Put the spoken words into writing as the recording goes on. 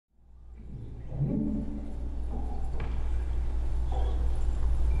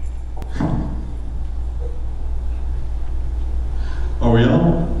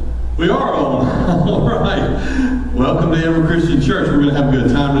We are on. All right. Welcome to Every Christian Church. We're going to have a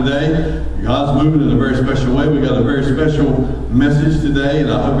good time today. God's moving in a very special way. We got a very special message today, and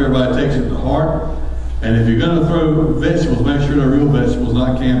I hope everybody takes it to heart. And if you're going to throw vegetables, make sure they're real vegetables,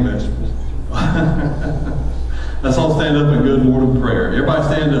 not canned vegetables. Let's all stand up and good morning prayer. Everybody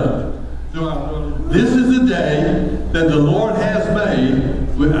stand up. This is the day that the Lord has made.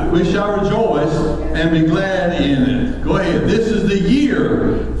 We shall rejoice and be glad in it. Go ahead. This is the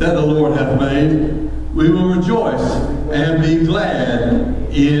year that the Lord hath made. We will rejoice and be glad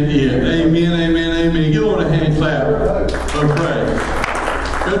in it. Amen, amen, amen. Give Lord a hand clap of praise.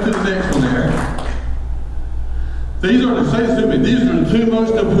 Go to the next one there. These are the two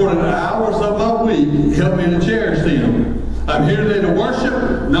most important hours of my week. Help me to cherish them. I'm here today to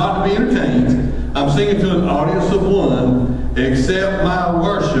worship, not to be entertained. I'm singing to an audience of one. Accept my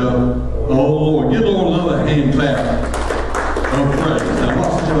worship, oh Lord. Give the Lord another hand clap of praise. Now,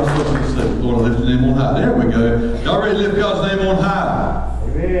 what's y'all supposed to say? Lord, lift your name on high. There we go. Y'all ready to lift God's name on high?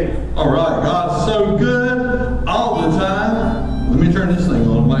 Amen. All right. God's so good all the time. Let me turn this thing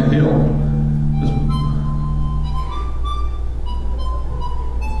on. It might help.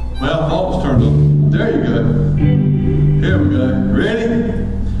 Well, I thought it was turned on. There you go. Here we go. Ready?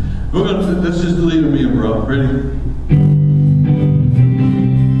 Let's just leave me in, bro. Ready?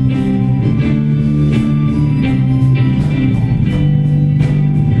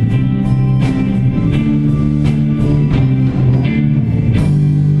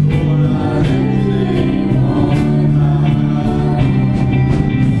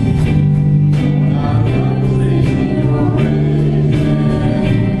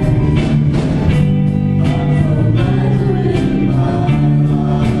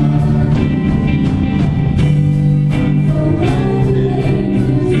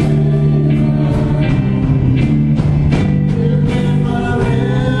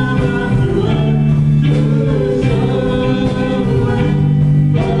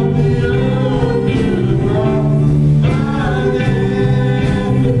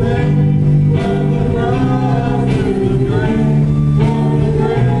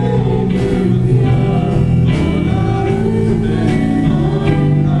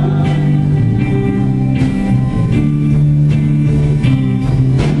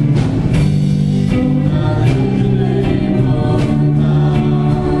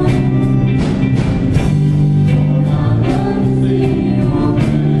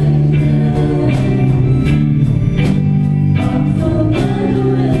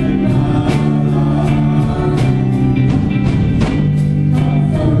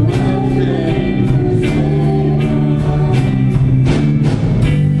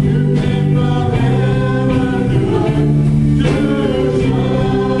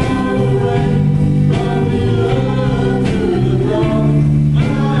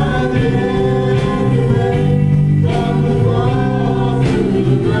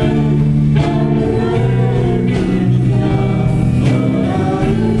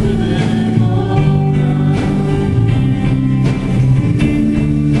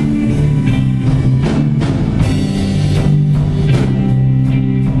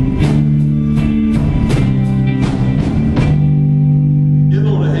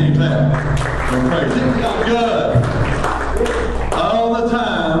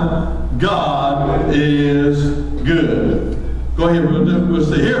 We'll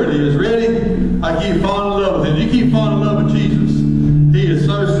say, here it is. Ready? I keep falling in love with him. You keep falling in love with Jesus. He is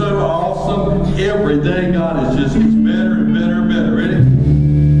so, so awesome. Every day, God is just gets better and better and better. Ready?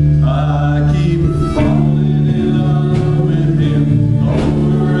 I keep falling in love with him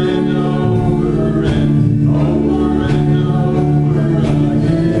over and over and over and over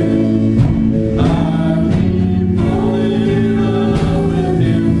again. I keep falling in love with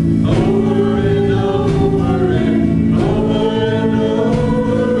him over and over and over and over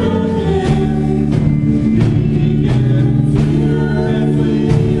again.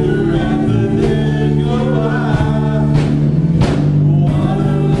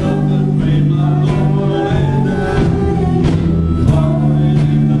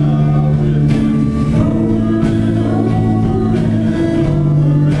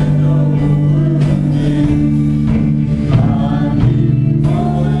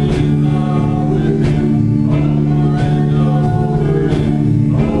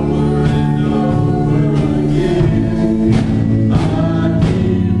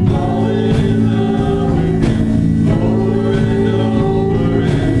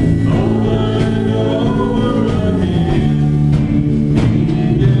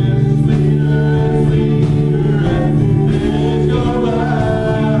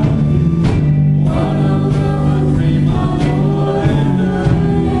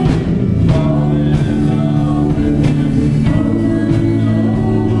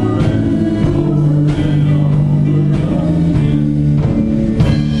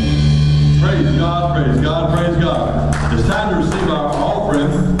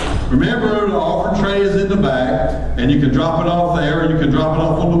 and you can drop it off there, or you can drop it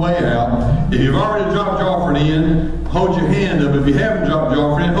off on the way out. If you've already dropped your offering in, hold your hand up. If you haven't dropped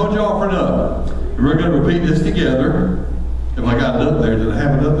your offering in, hold your offering up. And we're going to repeat this together. If I got it up there, did I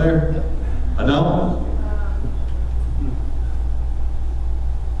have it up there? I don't?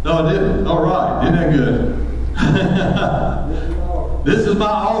 No, I didn't. All right. Isn't that good? This is my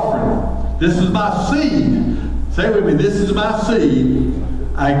offering. This is my seed. Say with me, this is my seed.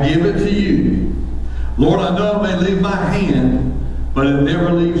 I give it to you. Lord, I know it may leave my hand, but it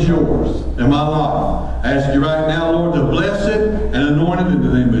never leaves yours in my life. I ask you right now, Lord, to bless it and anoint it in the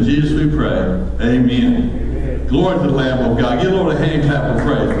name of Jesus we pray. Amen. Glory to the Lamb of God. Give the Lord a hand clap of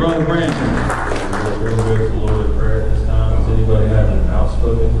praise. Brother Brandon. We're grateful, Lord, in prayer at this time. Does anybody have an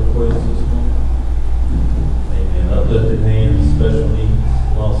outspoken request this morning? Amen. Uplifted hands, special needs,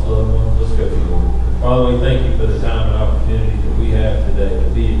 lost loved ones. Let's go to the Lord. Father, we thank you for the time and opportunity that we have today to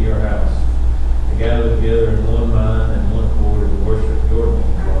be at your house, to gather together in one mind and one accord and worship your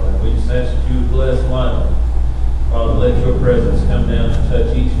name, Father. And we just ask that you would bless mightily. Father, let your presence come down and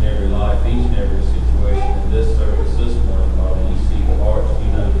touch each and every life, each and every situation in this service this morning, Father. You see the hearts, you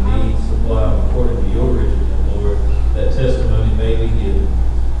know the needs, supply according to your riches, and Lord, that testimony may be given.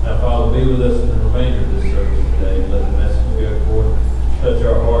 Now, Father, be with us in the remainder of this service today. Let the message go forth, touch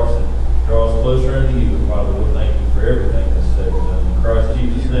our hearts, and draw us closer unto you. And Father, we'll thank you for everything that's said and done. In Christ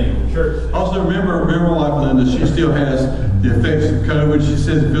Jesus' name, the church. Also, remember my wife Linda, she still has the effects of COVID. She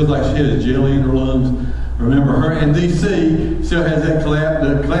says it feels like she has jelly in her lungs. Remember, her in D.C. still has that collapse.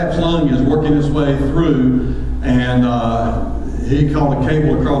 The collapsed lung is working its way through, and he called a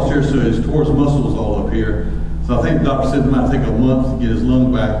cable across here, so it's towards muscles all up here. So I think the doctor said it might take a month to get his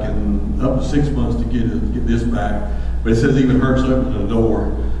lung back, and up to 6 months to get this back. But it says it even hurts opening the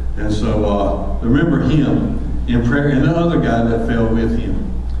door. And so remember him in prayer, and the other guy that fell with him.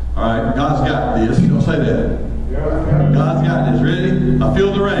 All right, God's got this. Don't say that. God's got this. Ready? I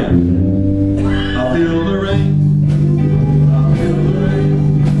feel the rain. I feel the rain. I feel the rain.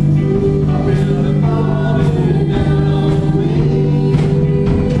 I feel it falling down on me.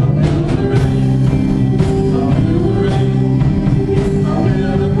 I feel the rain. I feel the rain. I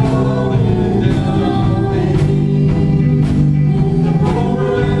feel it falling down on me. The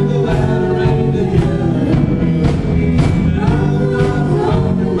former and the latter rain together. And I'm not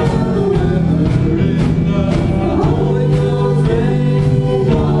talking about the weather in the Holy Ghost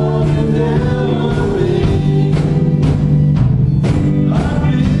rain falling.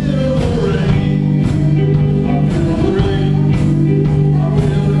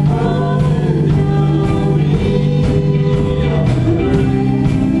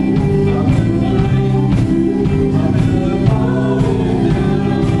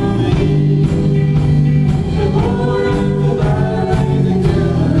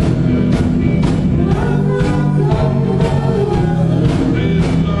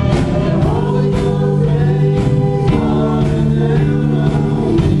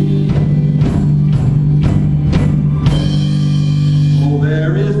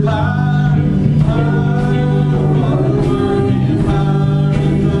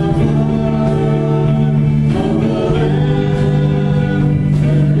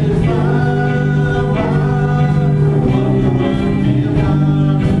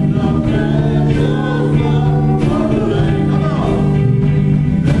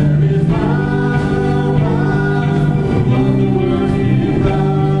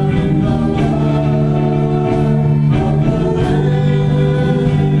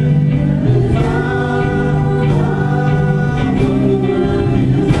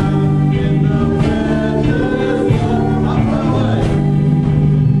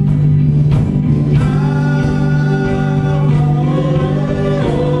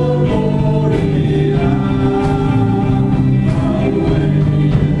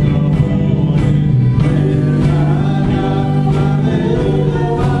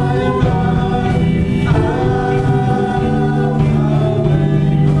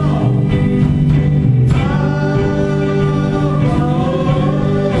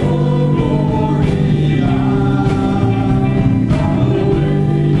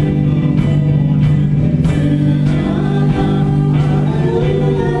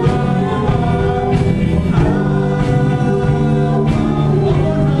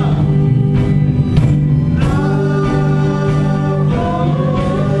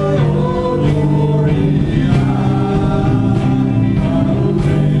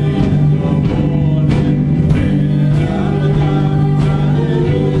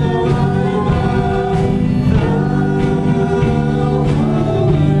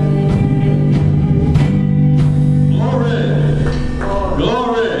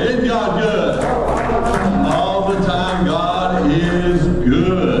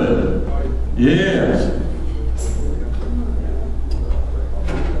 Yes.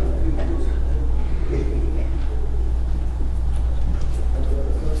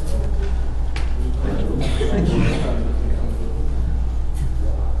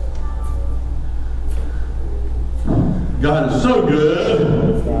 God is so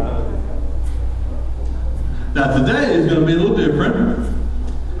good. Now today is going to be a little different.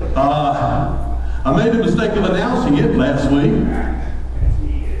 I made the mistake of announcing it last week.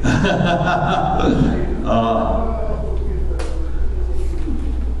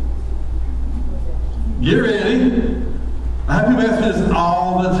 Get ready. I have people ask me this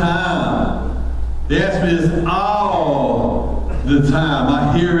all the time. They ask me this all the time.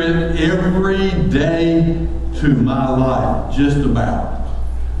 I hear it every day to my life, just about.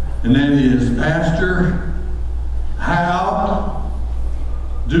 And that is, Pastor, how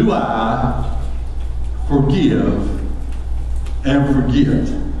do I forgive and forget?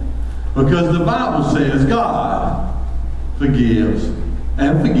 Because the Bible says God forgives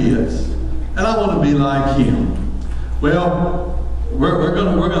and forgets, and I want to be like Him. Well, we're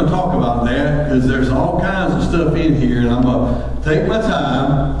going to talk about that, because there's all kinds of stuff in here, and I'm going to take my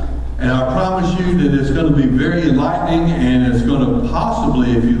time, and I promise you that it's going to be very enlightening, and it's going to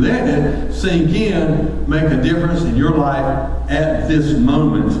possibly, if you let it sink in, make a difference in your life at this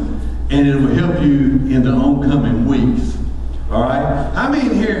moment, and it will help you in the oncoming weeks. All right? How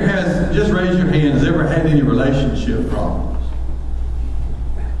many here has, just raise your hands, ever had any relationship problems?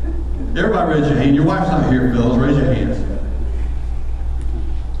 Everybody raise your hand. Your wife's not here, fellas. Raise your hands.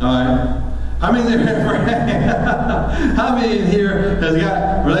 All right? How many there ever had, how many in here has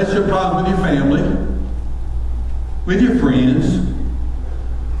got relationship problems with your family, with your friends,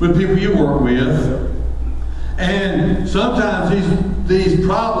 with people you work with? And sometimes these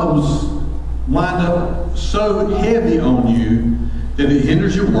problems wind up so heavy on you that it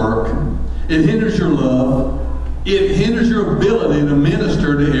hinders your work, it hinders your love, it hinders your ability to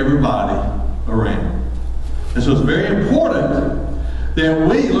minister to everybody around. And so it's very important that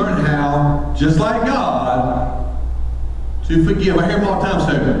we learn how, just like God, to forgive. I hear them all the time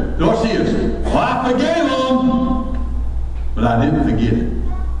say, Dorsey is, well, I forgave them, but I didn't forget it.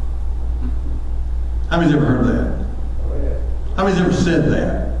 How many's ever heard that? How many's ever said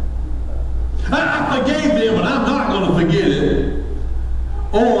that? I forgave them, but I'm not going to forget it.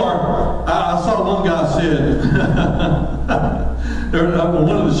 Or, I saw one guy said, on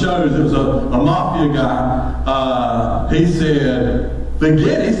one of the shows, there was a mafia guy. He said,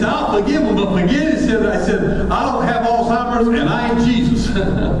 forget. He said, I'll forgive him, but forget. He said, I don't have Alzheimer's, and I ain't Jesus.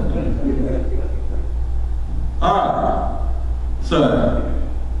 All right. So,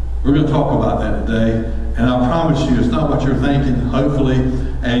 we're going to talk about that today. And I promise you, it's not what you're thinking, hopefully,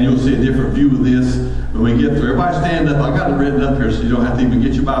 and you'll see a different view of this when we get through. Everybody stand up. I got it written up here so you don't have to even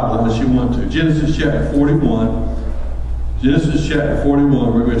get your Bible unless you want to. Genesis chapter 41. Genesis chapter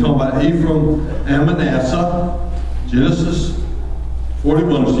 41. We're going to talk about Ephraim and Manasseh. Genesis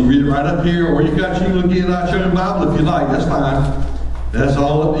 41. So you read it right up here, or you can get it out your Bible if you like. That's fine. That's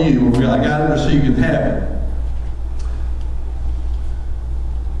all up to you. I got it there so you can have it.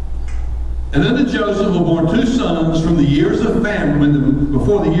 And unto Joseph were born two sons from the years of famine,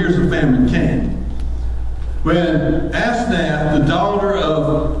 before the years of famine came. When Asenath, the daughter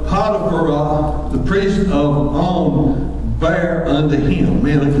of Potiphar, the priest of On, bare unto him.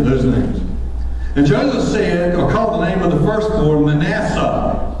 Man, look at those names. And Joseph said, or called the name of the firstborn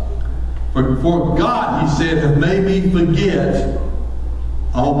Manasseh. For God, he said, hath made me forget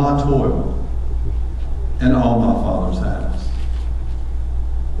all my toil and all my father's house.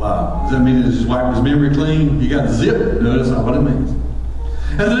 Wow. Does that mean he just wiped his memory clean? You got zip? No, that's not what it means.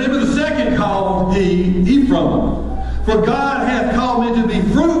 And the name of the second called he Ephraim. For God hath called me to be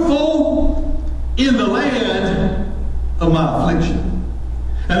fruitful in the land of my affliction.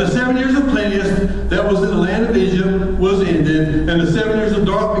 And the 7 years of plenteous that was in the land of Egypt was ended, and the 7 years of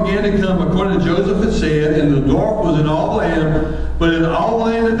dark began to come, according to Joseph had said, and the dark was in all the land, but in all the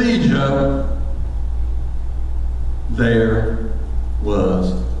land of Egypt there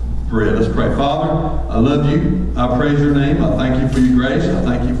was bread. Let's pray. Father, I love you. I praise your name. I thank you for your grace. I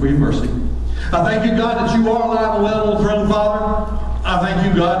thank you for your mercy. I thank you, God, that you are alive and well on the throne, Father. I thank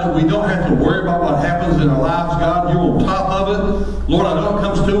you, God, that we don't have to worry about what happens in our lives, God. You're on top of it. Lord, I know it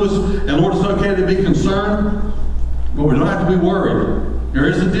comes to us, and Lord, it's okay to be concerned, but we don't have to be worried. There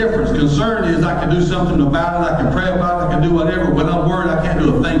is a difference. Concern is I can do something about it, I can pray about it, I can do whatever. When I'm worried, I can't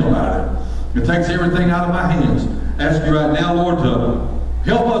do a thing about it. It takes everything out of my hands. I ask you right now, Lord, to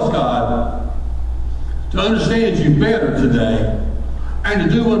help us, God, to understand you better today, and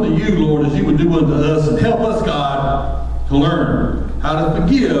to do unto you, Lord, as you would do unto us, and help us, God, to learn how to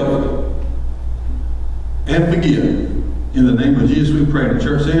forgive and forgive. In the name of Jesus we pray. The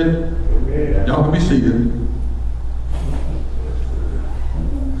church said, y'all can be seated.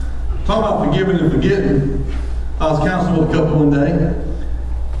 Talking about forgiving and forgetting. I was counseling with a couple one day,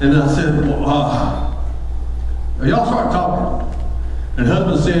 and I said, well, y'all start talking. And the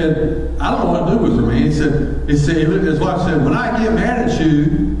husband said, I don't know what to do with her, man. He said, he looked at his wife and said, when I get mad at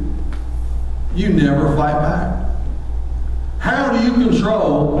you, you never fight back. How do you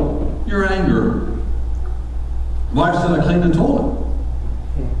control your anger? Wife said, I clean the toilet.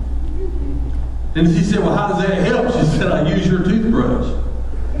 And he said, well, how does that help? She said, I use your toothbrush.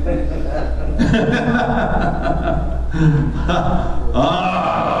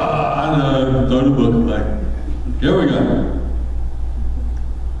 I know. Throw the book away. Here we go.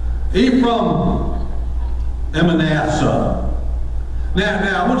 Ephraim and Manasseh.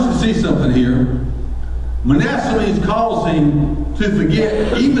 Now, I want you to see something here. Manasseh means causing to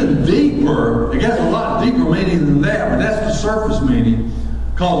forget even deeper. It has a lot deeper meaning than that, but that's the surface meaning,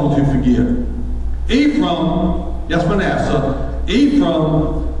 causing to forget. Ephraim, that's Manasseh.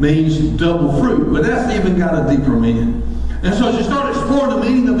 Ephraim means double fruit, but that's even got a deeper meaning. And so as you start exploring the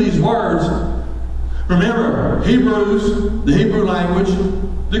meaning of these words, remember, Hebrews, the Hebrew language,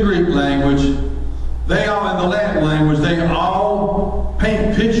 the Greek language, they all, in the Latin language, they all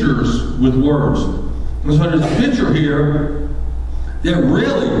paint pictures with words. And so there's a picture here that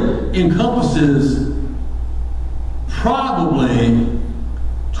really encompasses probably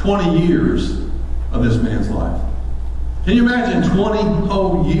 20 years of this man's life. Can you imagine 20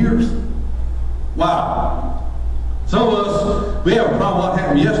 whole years? Wow. Some of us, we have a problem with what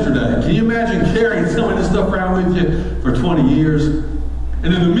happened yesterday. Can you imagine carrying some of this stuff around with you for 20 years?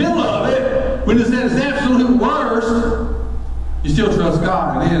 And in the middle of it, when it's at its absolute worst, you still trust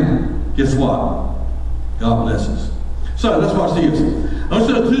God. And then, guess what? God bless us. So, let's watch this. I'm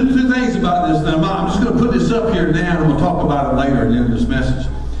going to do two things about this. Now, I'm just going to put this up here now, and we'll talk about it later in the end of this message.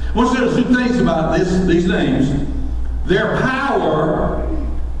 I want to say two things about these names. Their power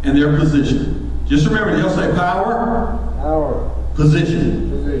and their position. Just remember, they'll say power, position.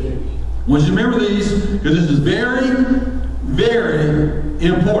 I want you to remember these, because this is very, very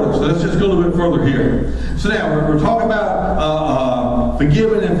important. So let's just go a little bit further here. So now, we're talking about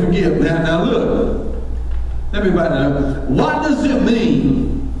forgiving and forgive. Now look, let me back that up. What does it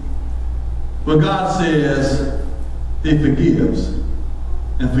mean when God says He forgives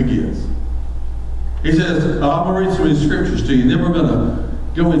and forgives? He says, I'm going to read some of these scriptures to you, and then we're going to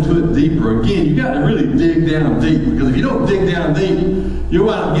go into it deeper. Again, you got to really dig down deep, because if you don't dig down deep, you'll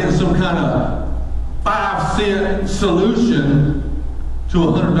wind up getting some kind of 5-cent solution to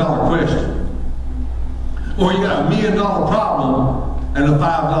a $100 question. Or you got a $1 million problem and a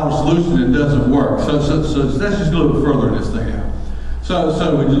 $5 solution that doesn't work. So let's just go a little further in this thing out.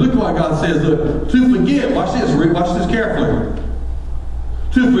 So when you look at what God says, look, to forget, watch this carefully.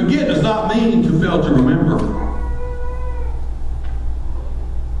 To forget does not mean to fail to remember.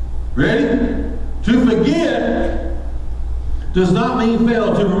 Ready? To forget does not mean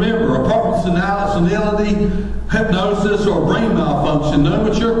fail to remember. Apart from senility, hypnosis, or brain malfunction, no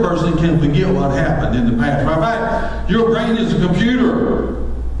mature person can forget what happened in the past. Matter of fact, your brain is a computer.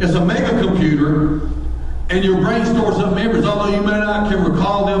 It's a mega computer, and your brain stores up memories. Although you may not can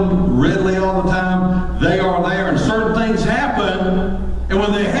recall them readily all the time, they are there, and certain things happen. And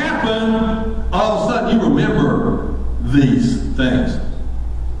when they happen, all of a sudden you remember these things.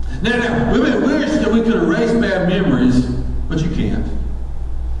 Now, we wish that we could erase bad memories, but you can't.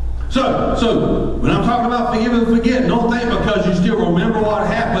 So when I'm talking about forgive and forget, don't think because you still remember what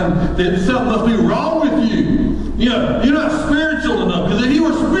happened that something must be wrong with you. You know, you're not spiritual enough. Because if you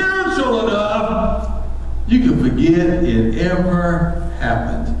were spiritual enough, you can forget it ever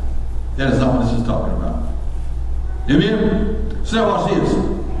happened. That is not what this is talking about. Amen? So now watch this.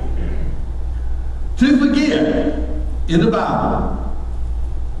 To forget in the Bible,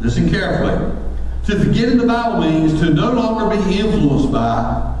 listen carefully. To forget in the Bible means to no longer be influenced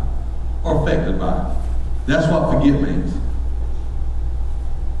by or affected by. That's what forget means.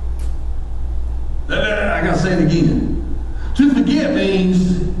 I gotta say it again. To forget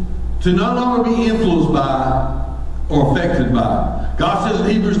means to no longer be influenced by or affected by. God says in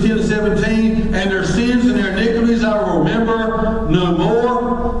Hebrews 10:17, and their sins and their iniquities I will remember no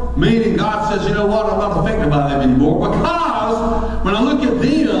more. Meaning God says, you know what, I'm not affected by them anymore. Because when I look at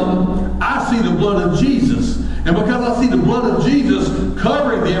them, I see the blood of Jesus. And because I see the blood of Jesus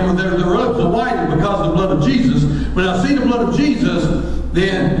covering them with their robes of white, because of the blood of Jesus, when I see the blood of Jesus,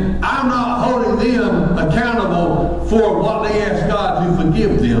 then I'm not holding them accountable for what they ask God to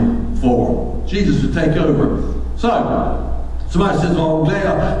forgive them for. Jesus to take over. So Somebody says, oh,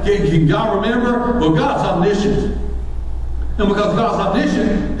 can God remember? Well, God's omniscient. And because God's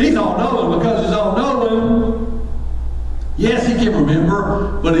omniscient, He's all-knowing. Because He's all-knowing, yes, He can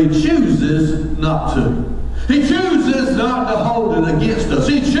remember, but He chooses not to. He chooses not to hold it against us.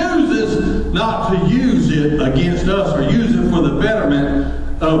 He chooses not to use it against us or use it for the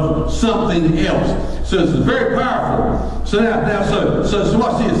betterment of something else. So it's very powerful. So so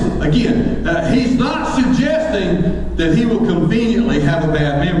watch this. Again, He's not suggesting that He will conveniently have a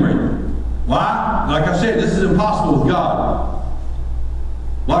bad memory. Why? Like I said, this is impossible with God.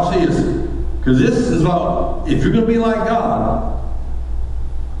 Watch this. Because this is what, if you're going to be like God,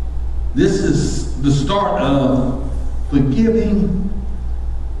 this is the start of forgiving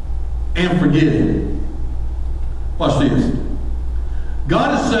and forgetting. Watch this.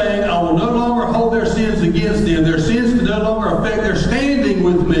 God is saying, I will no longer hold their sins against them. Their sins can no longer affect their standing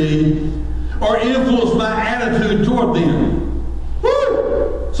with me or influence my attitude toward them.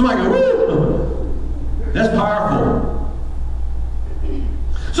 Woo! Somebody go, woo! That's powerful.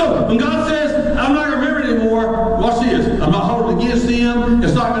 So, when God says, I'm not going to remember anymore, watch this. I'm not holding it against them.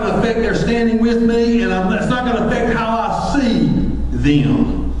 It's not going to affect their standing with me, and it's not going to affect how I see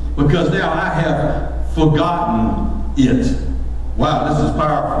them. Because now I have forgotten it. Wow, this is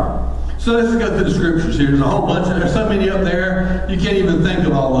powerful. So let's go through the scriptures here. There's a whole bunch. There's so many up there, you can't even think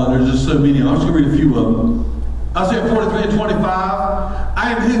of all of them. There's just so many. I'm just going to read a few of them. Isaiah 43:25.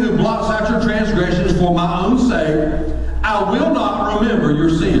 I am He who blots out your transgressions for my own sake. I will not remember your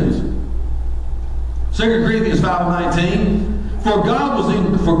sins. 2 Corinthians 5:19. For God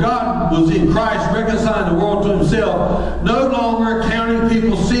was in Christ reconciling the world to Himself, no longer counting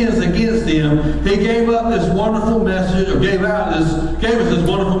people's sins against them. He gave up this wonderful message, or gave us this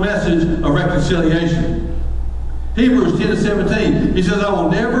wonderful message of reconciliation. Hebrews 10:17. He says, I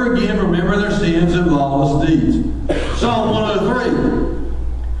will never again remember their sins and lawless deeds. Psalm 103.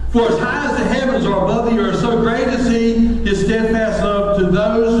 For as high as the heavens are above the earth, so great is His steadfast love to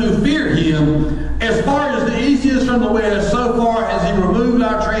those who fear Him. As far as the east is from the west, so far has He removed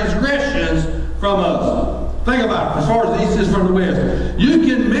our transgressions from us. Think about it. As far as the east is from the west. You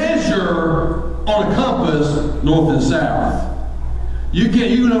can measure on a compass north and south.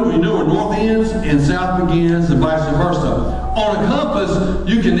 You know where north ends and south begins and vice versa. On a compass,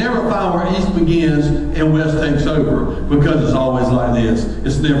 you can never find where east begins and west takes over because it's always like this.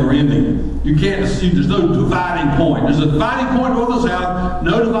 It's never ending. You can't see, there's no dividing point. There's a dividing point north and south,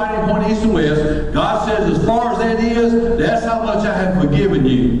 no dividing point east and west. God says as far as that is, that's how much I have forgiven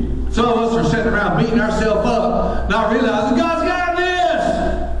you. Some of us are sitting around beating ourselves up, not realizing God's got this.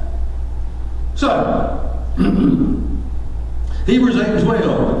 So, Hebrews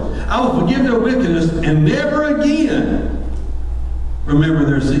 8:12. I will forgive their wickedness and never again remember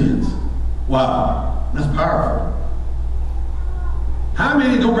their sins. Wow, that's powerful. How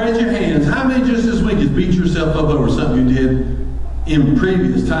many, don't raise your hands, how many just this week has beat yourself up over something you did in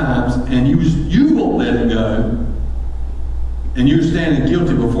previous times and you won't let it go and you're standing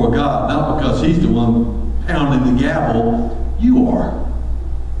guilty before God, not because He's the one pounding the gavel, you are.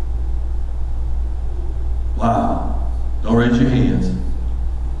 Wow. Don't raise your hands.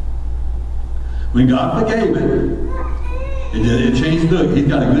 When God forgave it changed the look. He's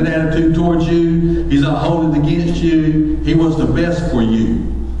got a good attitude towards you. He's not holding it against you. He wants the best for you.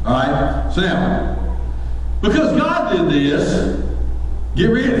 Alright? So now, because God did this, get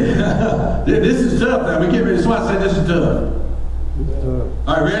ready. This is tough now. We get ready. That's why I say this is tough.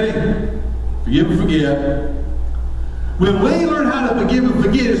 Alright, ready? Forgive and forget. When we learn how to forgive and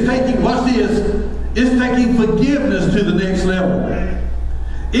forget, it's taking, watch this, it's taking forgiveness to the next level.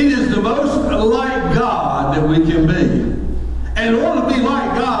 It is the most like God that we can be. And in order to be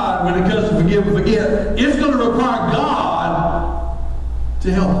like God when it comes to forgive and forget, it's going to require God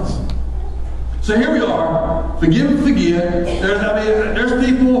to help us. So here we are, forgive and forget. There's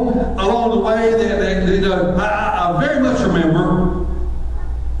people along the way that I very much remember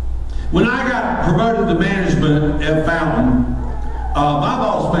when I got promoted to management at Fountain, my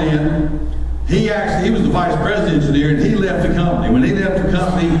boss man, he was the vice president engineer, and he left the company. When he left the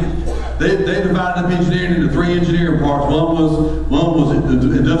company, they divided up engineering into 3 engineering parts. One was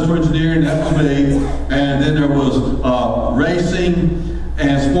industrial engineering, that was me, and then there was racing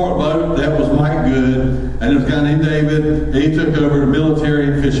and sport boat, that was Mike Good, and there was a guy named David. He took over the military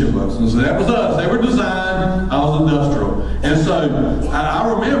and fishing boats, and so that was us. They were design, I was industrial, and so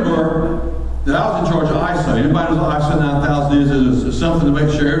I remember that I was in charge of ISO. Anybody knows what ISO 9000 is? It's something to make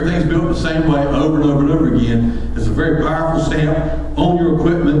sure everything's built the same way over and over and over again. It's a very powerful stamp on your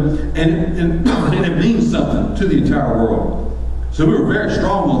equipment, and it means something to the entire world. So we were very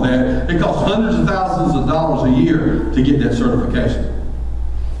strong on that. It cost hundreds of thousands of dollars a year to get that certification.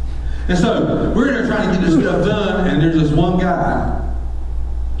 And so we're in there trying to get this stuff done, and there's this one guy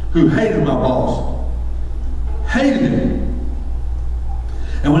who hated my boss. Hated him.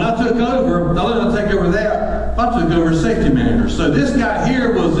 And when I took over, not only did I take over that, I took over safety manager. So this guy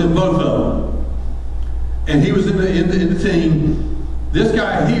here was in both of them. And he was in the team. This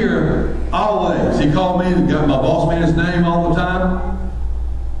guy here, always, he called me and got my boss man's name all the time.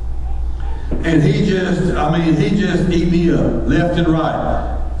 And he just eat me up, left and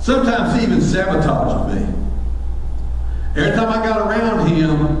right. Sometimes he even sabotaged me. Every time I got around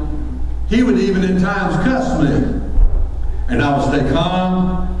him, he would even at times cuss me. And I would stay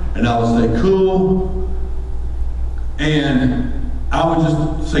calm, and I would stay cool. And I would just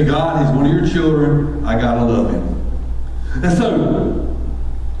say, God, he's one of your children. I got to love him. And so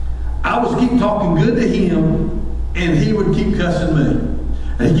I would keep talking good to him, and he would keep cussing me.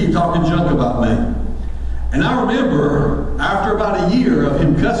 And he'd keep talking junk about me. And I remember, after about a year of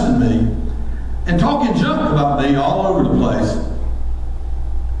him cussing me and talking junk about me all over the place,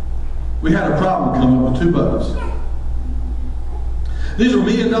 we had a problem coming up with 2 boats. These were $1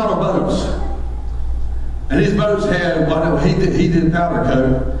 million boats. And these boats had, he did powder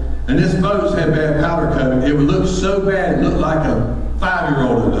coat, and this boat had bad powder coat. It would look so bad, it looked like a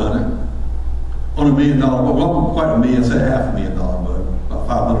 5-year-old had done it on a $1 million boat. Well, not quite a million, say $500,000 boat, about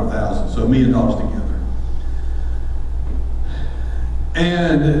 500,000, so $1 million together.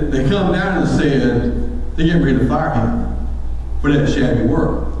 And they come down and said they're getting ready to fire him for that shabby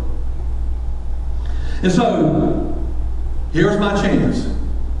work. And so, here's my chance.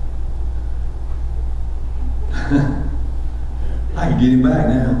 I could get him back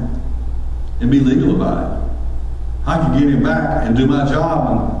now and be legal about it. I could get him back and do my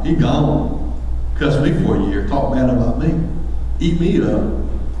job, and he gone. Cuss me for a year, talk bad about me, eat me up.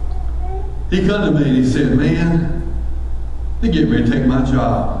 He come to me and he said, man, they're getting ready to take my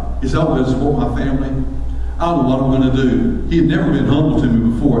job. He said, I'm going to support my family. I don't know what I'm going to do. He had never been humble to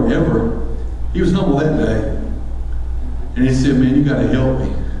me before, ever. He was humble that day. And he said, man, you got to help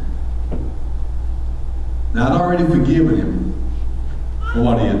me. Now, I'd already forgiven him for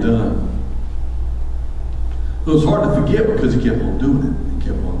what he had done. It was hard to forget because he kept on doing it.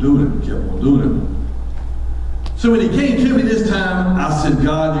 He kept on doing it. He kept on doing it. So when he came to me this time, I said,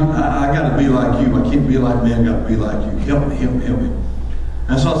 God, I got to be like you. I can't be like me. I got to be like you. Help me, help me, help me.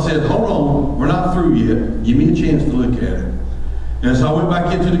 And so I said, hold on. We're not through yet. Give me a chance to look at it. And so I went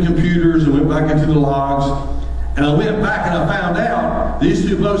back into the computers and went back into the logs. And I went back and I found out these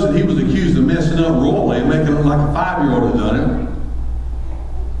 2 boats that he was accused of messing up royally and making it look like a 5-year-old had done it,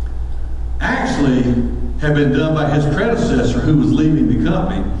 actually had been done by his predecessor who was leaving the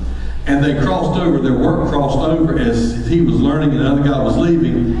company. And they crossed over, their work crossed over as he was learning and the other guy was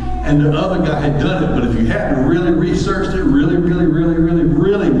leaving, and the other guy had done it. But if you hadn't really researched it,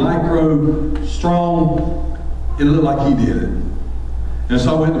 really micro, strong, it looked like he did it. And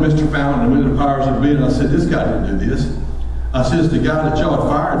so I went to Mr. Fountain and went to the powers that be, and I said, this guy didn't do this. I said, it's the guy that y'all had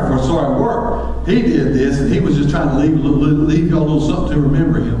fired for sorry work. He did this, and he was just trying to leave y'all a little something to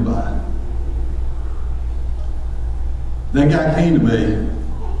remember him by. That guy came to me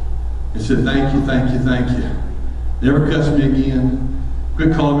and said, thank you, thank you, thank you. Never cussed me again.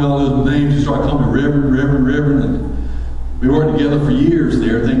 Quit calling me all those names. He started calling me Reverend. And we worked together for years and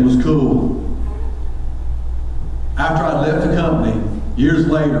everything was cool. After I left the company, years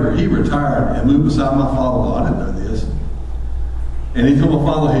later, he retired and moved beside my father-in-law. I didn't know this. And he told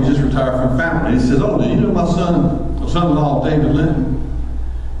my father he just retired from Fountain. And he said, oh, do you know my son-in-law, David Linton?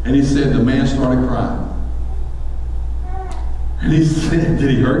 And he said, the man started crying. And he said, did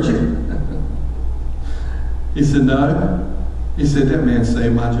he hurt you? He said, no. He said, that man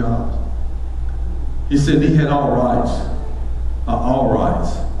saved my job. He said he had all rights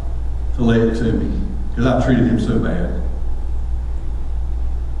to lay it to me because I treated him so bad.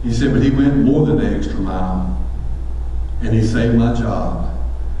 He said, but he went more than the extra mile and he saved my job.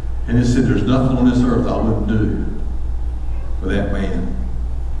 And he said, there's nothing on this earth I wouldn't do for that man.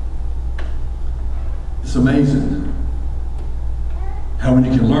 It's amazing how when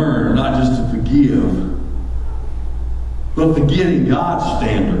you can learn not just to forgive, but forgetting God's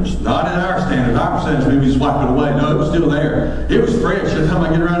standards, not in our standards. Our standards, maybe just wipe it away. No, it was still there. It was fresh. Every time I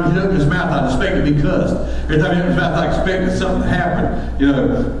get around and he opened his mouth, I'd expect to be cussed. Every time he opened his mouth, I expected something to happen. You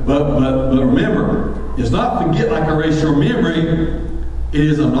know, but remember, it's not forget like erase your memory. It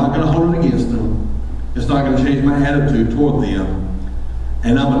is I'm not going to hold it against them. It's not going to change my attitude toward them.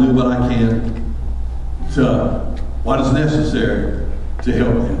 And I'm going to do what I can to what is necessary to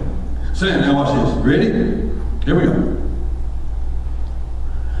help them. So now watch this. Ready? Here we go.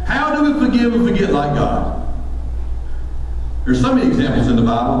 to forgive and forget like God. There's so many examples in the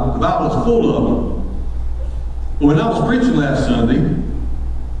Bible. The Bible is full of them. But when I was preaching last Sunday,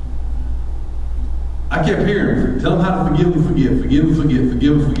 I kept hearing, tell them how to forgive and forget, forgive and forget,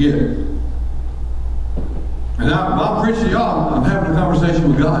 forgive and forget. And while I'm preaching to y'all, I'm having a conversation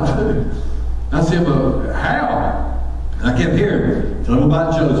with God too. I said, but how? And I kept hearing, tell them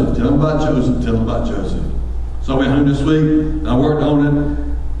about Joseph, tell them about Joseph, tell them about Joseph. So I went home this week, and I worked on it,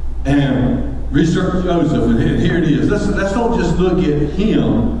 and researched Joseph, and here it is. Let's don't just look at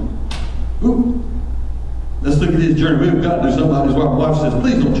him. Ooh. Let's look at his journey. We've got to do something about his wife. My wife says,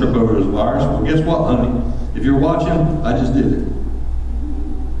 please don't trip over his wires. Well, guess what, honey? If you're watching, I just did it.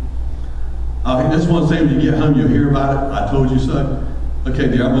 This one thing when you get home, you'll hear about it. I told you so. Okay,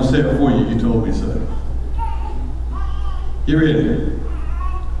 dear, I'm going to say it for you. You told me so. Get ready.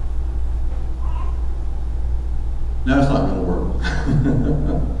 No, it's not going to work.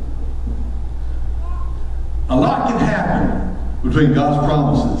 A lot can happen between God's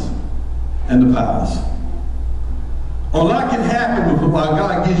promises and the past. A lot can happen while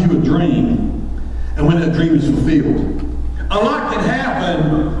God gives you a dream and when that dream is fulfilled. A lot can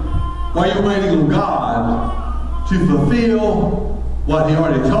happen while you're waiting on God to fulfill what He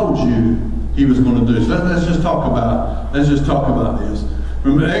already told you He was going to do. So let's just talk about this.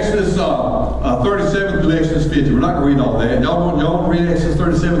 From Exodus 37 through Exodus 50. We're not going to read all that. Y'all want to read Exodus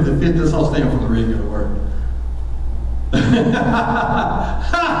 37 through 50? Let's all stand for the reading of the Word.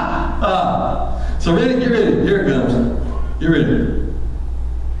 So ready? Get ready. Here it comes. Get ready.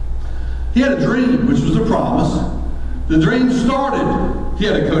 He had a dream, which was a promise. The dream started. He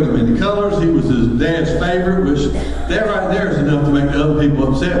had a coat of many colors. He was his dad's favorite, which that right there is enough to make the other people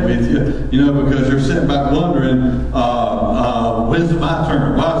upset with you, because you're sitting back wondering, when's my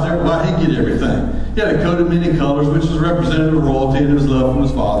turn? Why he get everything? He had a coat of many colors, which is representative of royalty and his love from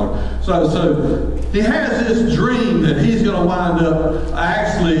his father. So he has this dream that he's going to wind up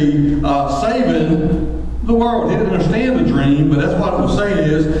actually saving the world. He didn't understand the dream, but that's what it was saying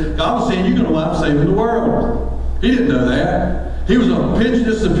is, God was saying, you're going to wind up saving the world. He didn't know that. He was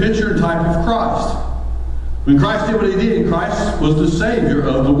just a picture and type of Christ. When Christ did what he did, Christ was the Savior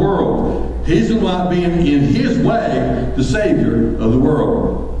of the world. He's going to wind up being, in his way, the Savior of the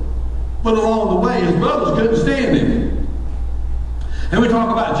world. But along the way, his brothers couldn't stand him. And we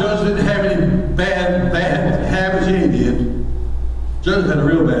talk about Joseph didn't have any bad habits. Yeah, he did. Joseph had a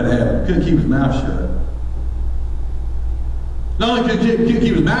real bad habit. Couldn't keep his mouth shut. Not only couldn't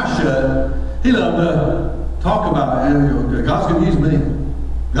keep his mouth shut, he loved to talk about it. God's going to use me.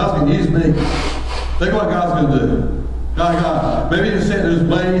 God's going to use me. Think what God's going to do. God, maybe he didn't set in his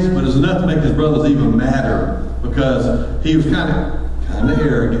ways, but it's enough to make his brothers even madder because he was kind of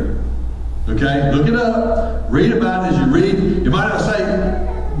arrogant. Okay? Look it up. Read about it as you read. You might not say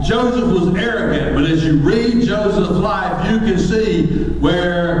Joseph was arrogant, but as you read Joseph's life, you can see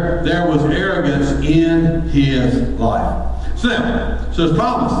where there was arrogance in his life. So his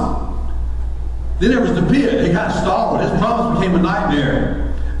promise. Then there was the pit. It got stalled. His promise became a nightmare.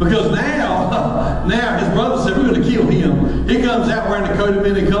 Because now his brothers said, we're going to kill him. He comes out wearing the coat of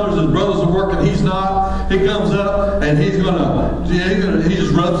many colors. His brothers are working. He's not. He comes up and he just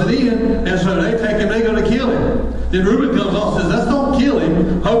rubs it in. And so they take him. They're going to kill him. Then Reuben comes on and says, let's don't kill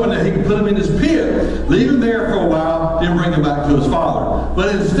him, hoping that he can put him in this pit. Leave him there for a while, then bring him back to his father.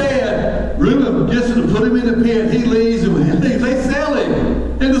 But instead, Reuben gets him to put him in the pit. He leaves, and when he leaves, they sell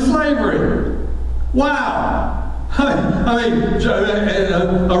him into slavery. Wow. Reuben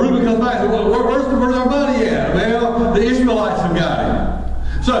comes back and says, well, where's our money at? Well, the Ishmaelites have got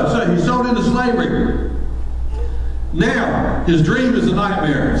him. So he's sold into slavery. Now, his dream is a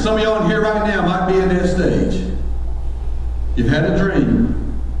nightmare. Some of y'all in here right now might be in that stage. You've had a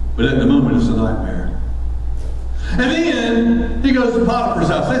dream, but at the moment it's a nightmare. And then he goes to Potiphar's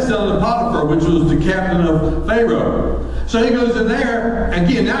house. They sell him to Potiphar, which was the captain of Pharaoh. So he goes in there, and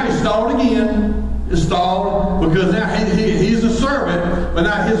again, now he's stalled again. Stalled because now he's a servant, but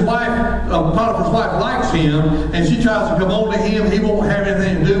now his wife, Potiphar's wife, likes him, and she tries to come on to him. He won't have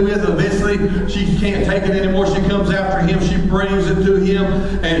anything to do with it. Eventually, she can't take it anymore. She comes after him. She brings it to him,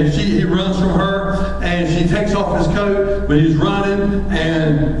 and he runs from her, and she takes off his coat when he's running,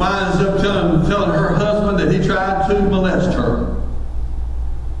 and winds up telling her husband that he tried to molest her.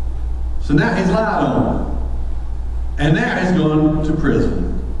 So now he's lied on, and now he's going to prison.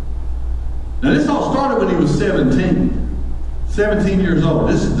 Now this all started when he was 17 years old.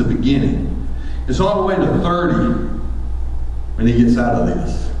 This is the beginning. It's all the way to 30 when he gets out of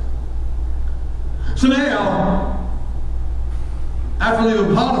this. So now, after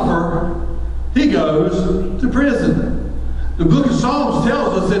leaving Potiphar, he goes to prison. The book of Psalms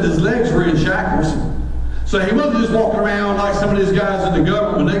tells us that his legs were in shackles. So he wasn't just walking around like some of these guys in the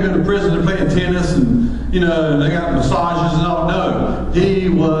government when they go to prison and playing tennis and, they got massages and all. No, he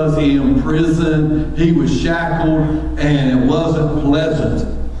was in prison. He was shackled, and it wasn't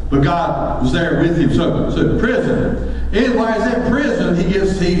pleasant. But God was there with him. So prison. And while he's in prison,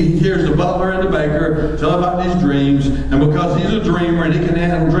 he hears the butler and the baker tell about these dreams. And because he's a dreamer and he can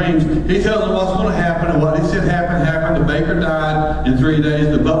handle dreams, he tells them what's going to happen. And what he said happened. The baker died in 3 days.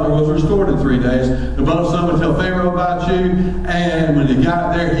 The butler was restored in 3 days. The butler said, I'm going to tell Pharaoh about you. And when he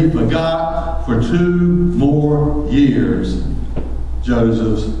got there, he forgot for 2 more years.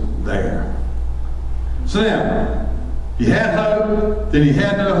 Joseph's there. So now, he had hope, then he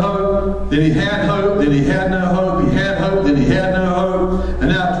had no hope, then he had hope, then he had no hope, he had hope, then he had no hope. And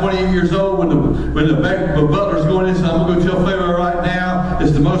now 28 years old, when the butler's going in, says, I'm going to go tell Pharaoh right now,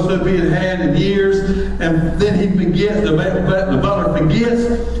 it's the most hope he had in years. And then he forgets, the butler forgets,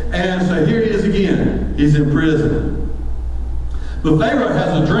 and so here he is again. He's in prison. But Pharaoh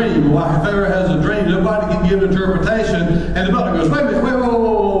has a dream. While Pharaoh has a dream, nobody can give interpretation. And the butler goes, wait a minute,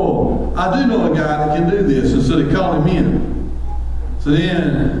 whoa. I do know a guy that can do this. And so they call him in. So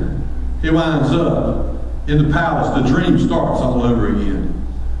then he winds up in the palace. The dream starts all over again.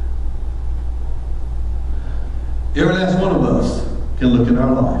 Every last one of us can look in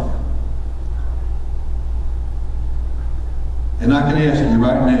our life. And I can ask you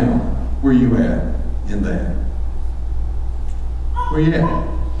right now, where you at in that? Where you at?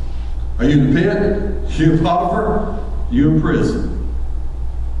 Are you in the pit? You in Potiphar? You in prison?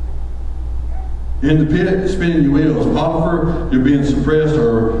 You're in the pit, spinning your wheels. Potiphar, you're being suppressed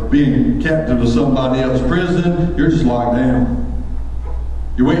or being captive to somebody else's prison. You're just locked down.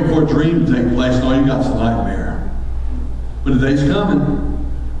 You're waiting for a dream to take place, and all you got's a nightmare. But the day's coming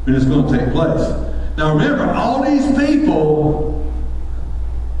when it's going to take place. Now remember, all these people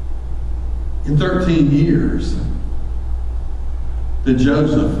in 13 years that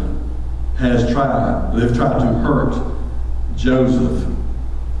Joseph they've tried to hurt Joseph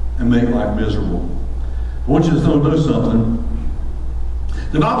and make life miserable. I want you to know something.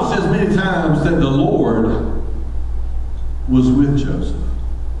 The Bible says many times that the Lord was with Joseph.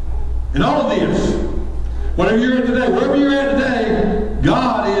 In all of this, whatever you're in today, wherever you're at today,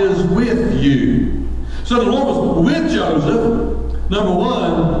 God is with you. So the Lord was with Joseph, number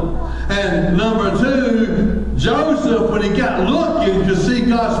one. And number two, Joseph, when he got looking to see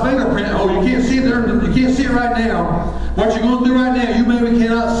God's fingerprint, you can't see it there, you can't see it right now. What you're going through right now, you maybe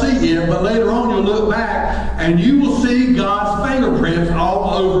cannot see it, but later on you'll look back and you will see God's fingerprints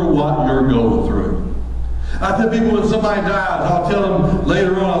all over what you're going through. I tell people when somebody dies, I'll tell them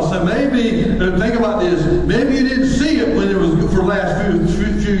later on, I'll say, maybe, think about this, maybe you didn't see it when it was for the last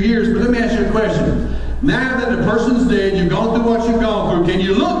few years, but let me ask you a question. Now that the person's dead, you've gone through what you've gone through, can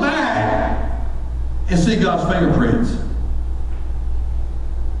you look back and see God's fingerprints?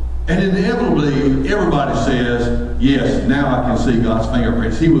 And inevitably, everybody says, yes, now I can see God's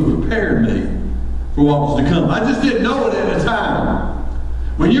fingerprints. He was preparing me for what was to come. I just didn't know it at the time.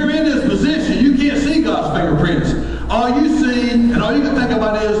 When you're in this position, you can't see God's fingerprints. All you see, and all you can think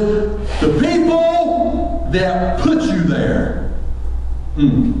about is the people that put you there.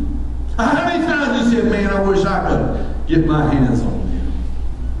 How many times you said, man, I wish I could get my hands on him?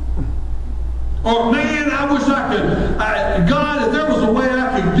 Or, man, I wish I could, God, if there was a way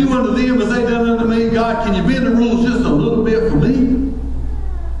I could do unto them as they done unto me, God, can you bend the rules just a little bit for me?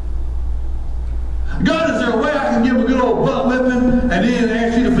 God, is there a way I can give a good old butt whipping and then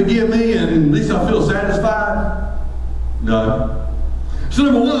ask you to forgive me and at least I feel satisfied? No. So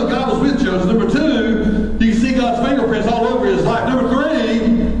number one, God was with Joseph. Number two, you can see God's fingerprints all over his life. Number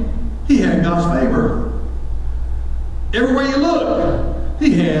three, he had God's favor. Everywhere you look,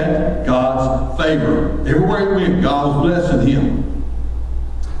 he had God's favor. Everywhere he went, God was blessing him.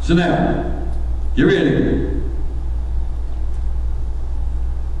 So now, get ready.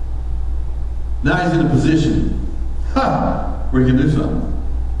 Now he's in a position where he can do something.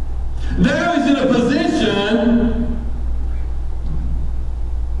 Now he's in a position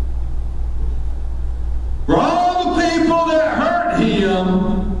where all the people that hurt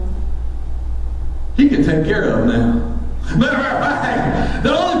him, he can take care of them now. Matter of fact,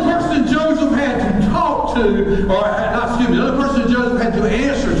 the only person Joseph had to talk to, the only person Joseph had to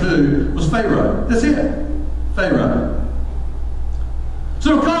answer to was Pharaoh. That's it. Pharaoh.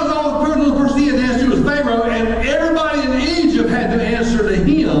 So because all the person he had to answer to was Pharaoh, and everybody in Egypt had to answer to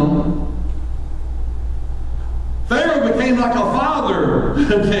him, Pharaoh became like a father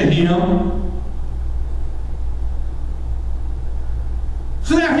to him.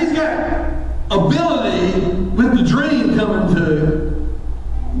 So now he's got ability with the dream coming to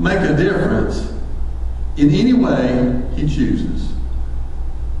make a difference in any way he chooses.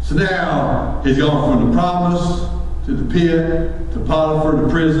 So now he's gone from the promise to the pit, to Potiphar, to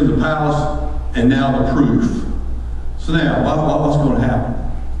prison, to palace, and now the proof. So now, what's going to happen?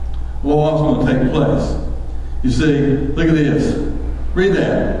 Well, what's going to take place? You see, look at this. Read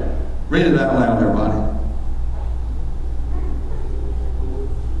that. Read it out loud, everybody.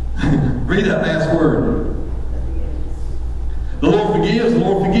 Read that last word. The Lord forgives, the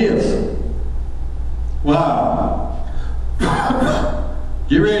Lord forgives. Wow.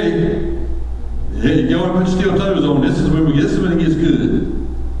 Get ready. You go and put steel toes on. This is when it gets good.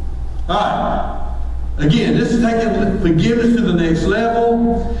 All right. Again, this is taking forgiveness to the next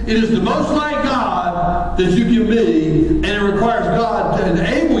level. It is the most like God that you can be, and it requires God to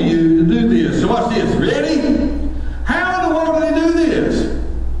enable you to do this. So watch this. Ready? How in the world did he do this?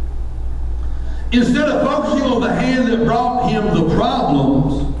 Instead of focusing on the hand that brought him the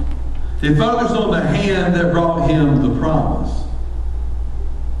problems, he focused on the hand that brought him the promise.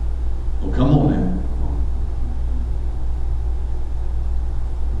 Well, come on now.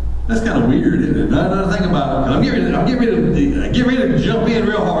 That's kind of weird, isn't it? Now think about it. I'm getting ready to jump in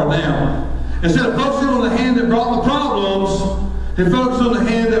real hard now. Instead of focusing on the hand that brought the problems, he focused on the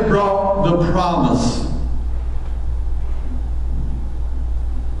hand that brought the promise.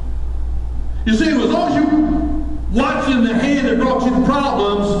 You see, as long as you're watching the hand that brought you the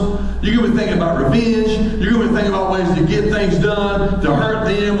problems, you're going to be thinking about revenge. You're going to be thinking about ways to get things done, to hurt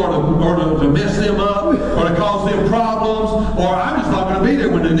them, or to mess them up, or to cause them problems, or I'm just not going to be there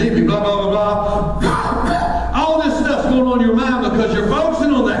when they need me, blah, blah, blah, blah. All this stuff's going on in your mind because you're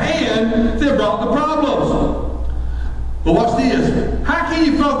focusing on the hand that brought the problems. But watch this. How can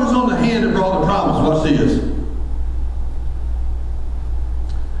you focus on the hand that brought the problems? Watch this.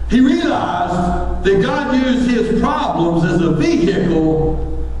 He realized that God used his problems as a vehicle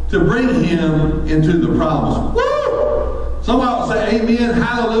to bring him into the promise. Woo! Somebody will say amen,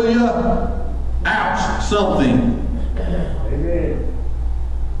 hallelujah, ouch, something. Amen.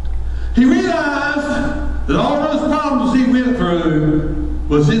 He realized that all those problems he went through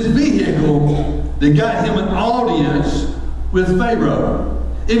was his vehicle that got him an audience with Pharaoh.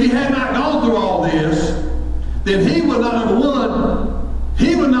 If he had not gone through all this, then he would not, number one,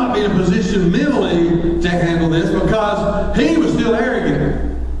 he would not be in a position mentally to handle this because he was still arrogant.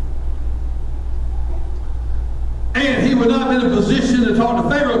 And he would not be in a position to talk to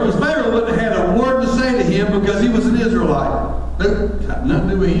Pharaoh because Pharaoh wouldn't have had a word to say to him because he was an Israelite. Nothing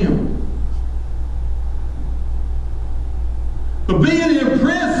to do with him. But being in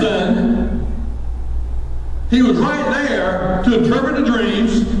prison, he was right there to interpret the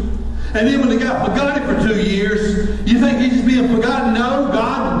dreams. And then when the guy forgot it for 2 years, you think he's just being forgotten? No,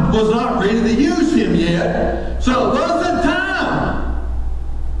 God was not ready to use him yet. So it wasn't time.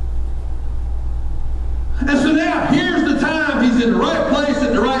 And so now, here's the time. He's in the right place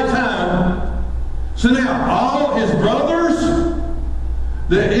at the right time. So now, all his brothers,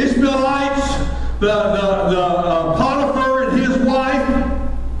 the Ishmaelites, the Potiphar and his wife,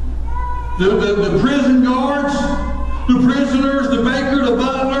 the prison guards, the prisoners, the baker, the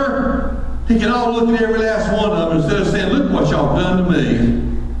butler, he can all look at every last one of them instead of saying, look what y'all done to me.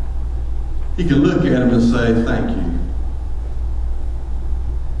 He can look at them and say, thank you.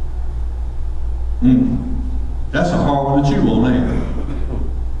 That's a hard one to chew on, ain't it?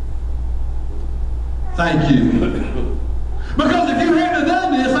 Thank you. Because if you hadn't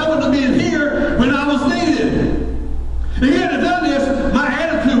done this, I wouldn't have been here when I was needed. If you hadn't done this, my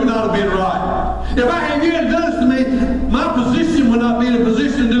attitude would not have been right. If you hadn't done this to me, my position would not be in a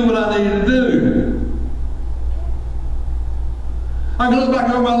position to do what I needed to do. I can look back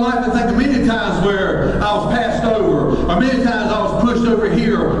over my life and think of many times where I was passed over, or many times I was pushed over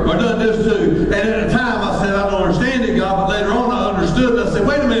here, or done this too. And at the time I said, I don't understand it, God, but later on I understood and I said,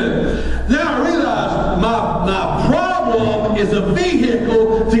 wait a minute. Now I realize my problem is a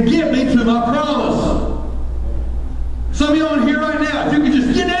vehicle to get me to my promise. Some of you on here right now, if you could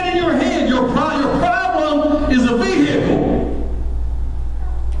just get that in your head, your problem is a vehicle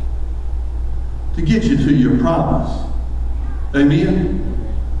to get you to your promise. Amen?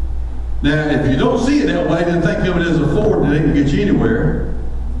 Now, if you don't see it that way, then think of it as a Ford that ain't going to get you anywhere.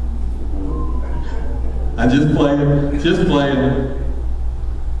 I'm just playing.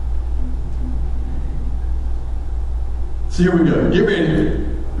 So here we go. Get ready.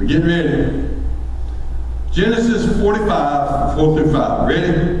 We're getting ready. Genesis 45, 4 through 5.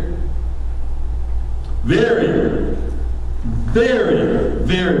 Ready? Very, very,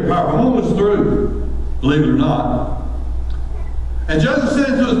 very powerful. I'm almost through, believe it or not. And Joseph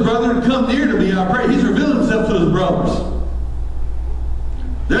said to his brethren, come near to me, I pray. He's revealing himself to his brothers.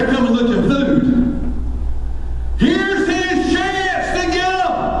 They're coming looking food. Here's his chance to get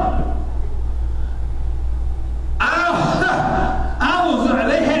him.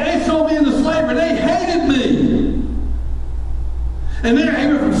 They sold me into slavery. They hated me. And then he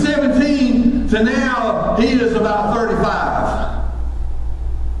went from 17 to now he is about 35.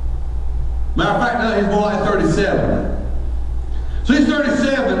 Matter of fact, now he's more like 37. So he's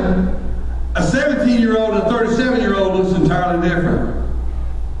 37. A 17-year-old and a 37-year-old looks entirely different.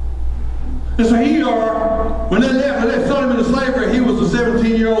 And so here you are, when they left, when they sold him into slavery, he was a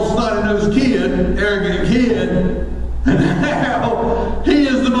 17-year-old snotty-nosed kid, arrogant kid, and now he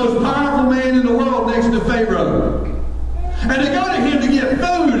is the most powerful man in the world next to Pharaoh. And they go to him to get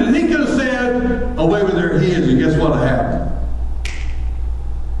food, and he could have said, away with their heads, and guess what happened?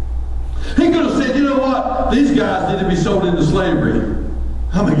 He could have said, you know what, these guys need to be sold into slavery.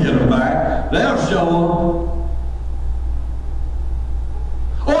 I'm going to get them back. They'll show them.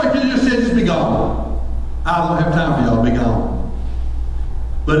 Or he could have just said, just be gone. I don't have time for y'all, be gone.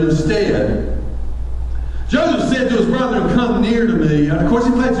 But instead, Joseph said to his brethren, come near to me. And of course,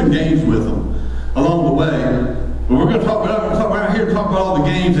 he played some games with them along the way. But we're going to talk about here to talk about all the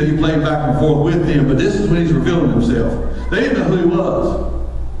games that he played back and forth with them. But this is when he's revealing himself. They didn't know who he was.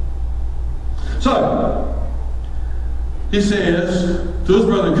 So, he says to his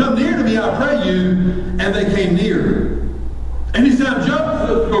brethren, come near to me, I pray you. And they came near. And he said, I'm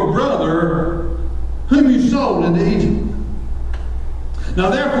Joseph, your brother, whom you sold into Egypt. Now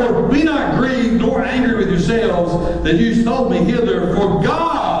therefore, be not grieved nor angry with yourselves that you sold me hither, for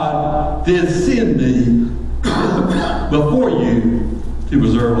God did send me before you to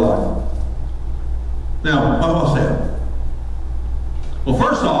preserve life. Now, what was that? Well,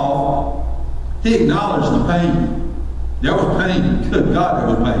 first off, he acknowledged the pain. There was pain. Good God, there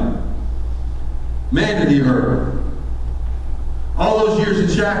was pain. Man, did he hurt. All those years in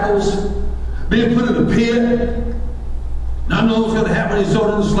shackles, being put in a pit, not knowing what's going to happen when he's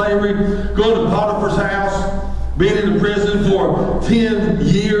sold into slavery, going to Potiphar's house, being in the prison for 10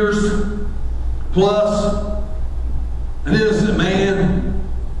 years plus, an innocent man.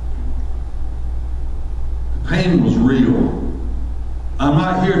 The pain was real. I'm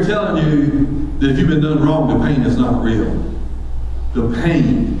not here telling you that if you've been done wrong, the pain is not real. The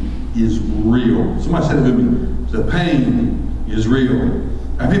pain is real. Somebody said to me, the pain is real.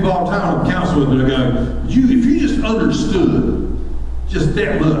 And people all the time will counsel with me, they go, if you just understood just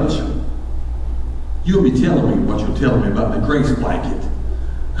that much, you'll be telling me what you're telling me about the grace blanket.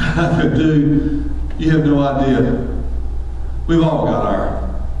 I could do, you have no idea. We've all got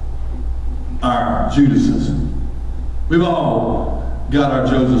our Judases. We've all got our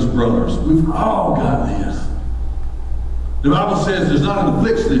Joseph's brothers. We've all got this. The Bible says there's not an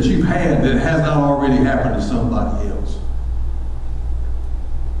affliction that you've had that has not already happened to somebody else.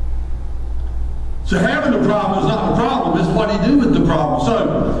 So having the problem is not the problem, it's what you do with the problem.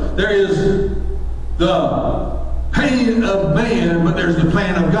 So there is the pain of man, but there's the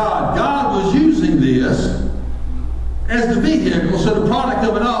plan of God. God was using this as the vehicle, so the product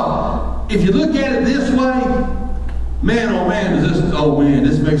of it all. If you look at it this way, man, oh man,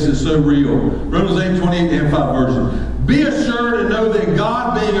 this makes it so real. Romans 8:28, Amplified version. Be assured and know that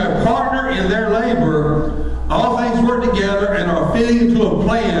God, being a partner in their labor, all things work together and are fitting to a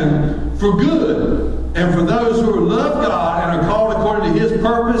plan for good, and for those who love God and are called according to His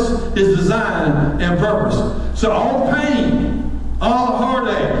purpose, His design, and purpose. So all the pain, all the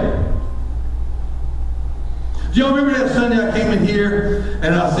heartache. Do y'all remember that Sunday I came in here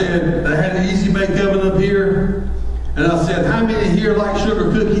and I said, I had an Easy Bake Oven up here, and I said, how many here like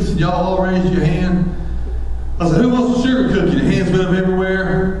sugar cookies? And y'all all raised your hand. I said, who wants a sugar cookie? The hands went up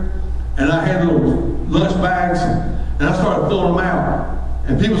everywhere, and I had little lunch bags, and I started filling them out.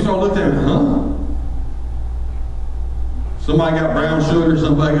 And people started looking at me, huh? Somebody got brown sugar,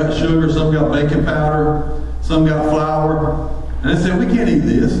 somebody got sugar, some got baking powder, some got flour. And they said, we can't eat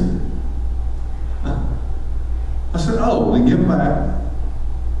this. I said, oh, then give them back.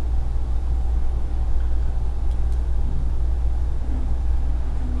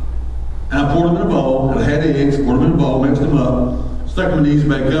 And I poured them in a bowl, and I had eggs, poured them in a bowl, mixed them up, stuck them in the Easy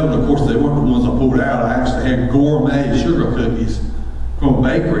Bake Oven. Of course, they weren't the ones I pulled out. I actually had gourmet sugar cookies from a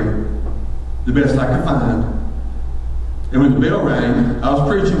bakery, the best I could find. And when the bell rang, I was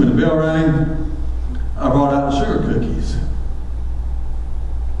preaching, when the bell rang, I brought out the sugar cookies.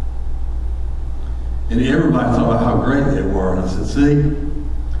 And everybody thought about how great they were. And I said, see,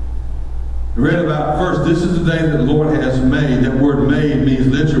 I read about first, this is the day that the Lord has made. That word made means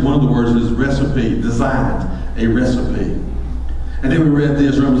literally, one of the words is recipe, designed, a recipe. And then we read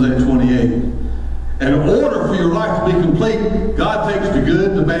this, Romans 8:28. And in order for your life to be complete, God takes the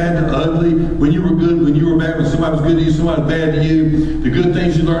good, the bad, the ugly. When you were good, when you were bad, when somebody was good to you, somebody was bad to you, the good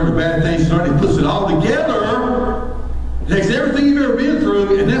things you learned, the bad things you learned, He puts it all together. He takes everything you've ever been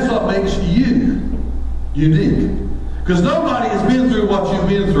through, and that's what makes you unique. Because nobody has been through what you've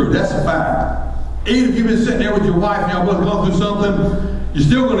been through. That's a fact. Even if you've been sitting there with your wife and y'all both going through something, you're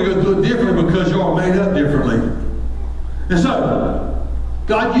still going to go through it differently because y'all are made up differently. And so,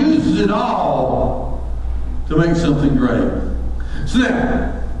 God uses it all to make something great. So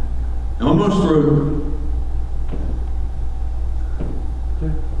now, I'm almost through.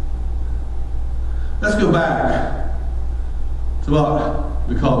 Let's go back to what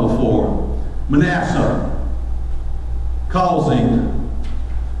we called before. Manasseh causing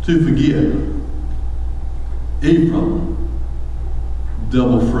to forget. Ephraim,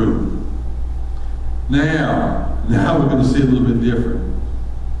 double fruit. Now we're going to see it a little bit different.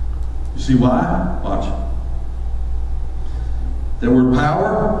 You see why? Watch. That word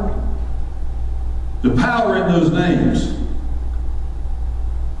power, the power in those names.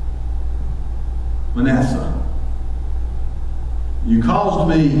 Manasseh, you caused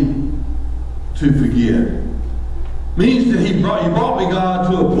me to forget. Means that you brought me, God,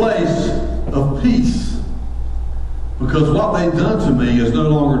 to a place of peace. Because what they've done to me is no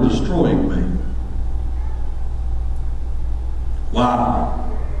longer destroying me. Wow.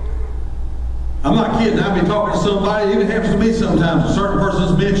 I'm not kidding. I'll be talking to somebody. It even happens to me sometimes. A certain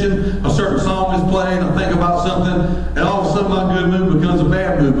person's mentioned, a certain song is playing, I think about something, and all of a sudden my good mood becomes a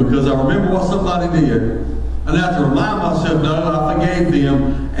bad mood because I remember what somebody did. And I have to remind myself, no, I forgave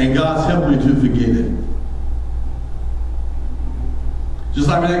them, and God's helped me to forget it. Just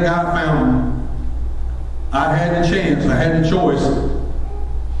like when that guy found him, I had the chance, I had the choice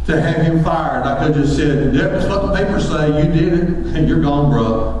to have him fired. I could have just said, yep, that's what the papers say, you did it, and you're gone,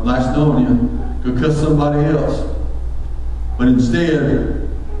 bro. Nice knowing you. Go cuss somebody else. But instead,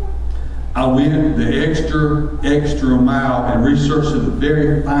 I went the extra mile and researched the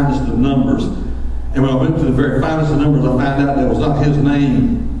very finest of numbers. And when I went to the very finest of numbers, I found out that it was not his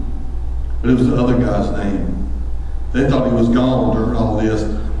name, but it was the other guy's name. They thought he was gone during all this.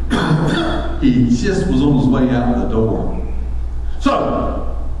 He just was on his way out the door.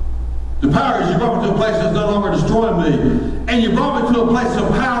 So, the power is you brought me to a place that's no longer destroying me. And you brought me to a place of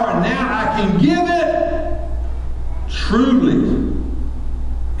power, and now I can give it truly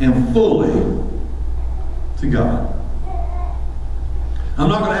and fully to God. I'm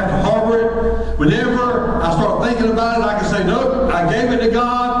not going to have to harbor it. Whenever I start thinking about it, I can say, nope, I gave it to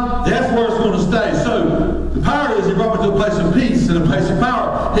God. That's where it's going to stay. So the power is He brought me to a place of peace and a place of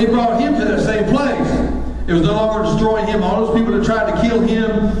power. He brought him to that same place. It was no longer destroying him. All those people that tried to kill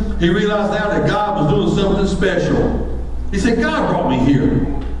him, he realized now that God was doing something special. He said, God brought me here.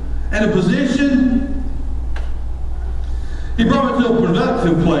 And a position, He brought me to a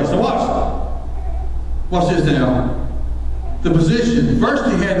productive place. Now watch this now. The position, first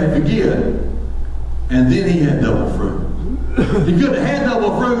he had to forget, and then he had double fruit. He couldn't have had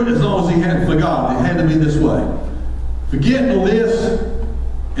double fruit as long as he hadn't forgotten. It had to be this way. Forgetting this,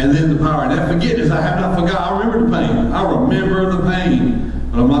 and then the power. And that forgetting I have not forgotten. I remember the pain. I remember the pain,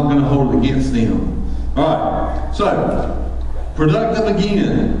 but I'm not going to hold it against them. All right. So, productive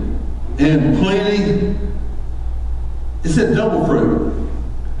again, and plenty. It said double fruit.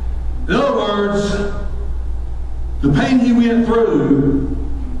 In other words, the pain he went through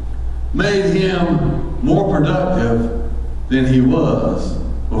made him more productive than he was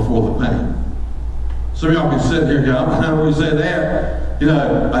before the pain. Some of y'all can sit here and go, I don't know we say that. You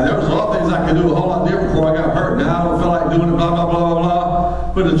know, there was a lot of things I could do a whole lot different before I got hurt. Now I don't feel like doing it, blah, blah, blah, blah,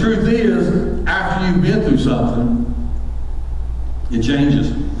 blah. But the truth is, after you've been through something, it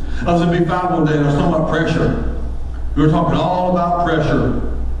changes. I was in B5 one day and I was talking about pressure. We were talking all about pressure.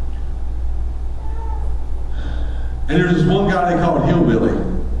 And there was this one guy they called Hillbilly.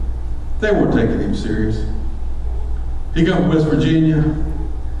 They weren't taking him serious. He come from West Virginia,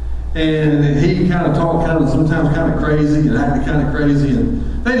 and he kind of talked sometimes kind of crazy and acted kind of crazy,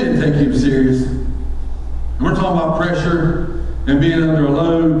 and they didn't take him serious. And we're talking about pressure and being under a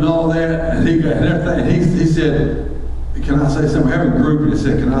load and all that, and he said, can I say something? We're having a group, and he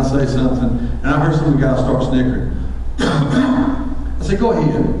said, can I say something? And I heard some of the guys start snickering. I said, go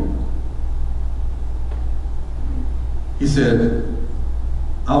ahead. He said,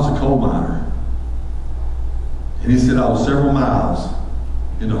 I was a coal miner. And he said, I was several miles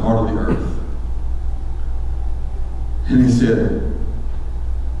in the heart of the earth. And he said,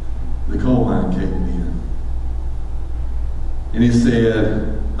 the coal mine caved me in. And he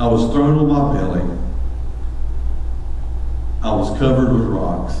said, I was thrown on my belly. I was covered with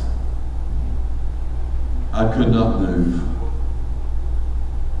rocks. I could not move.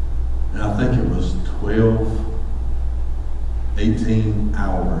 And I think it was 12, 18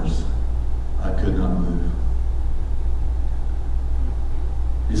 hours I could not move.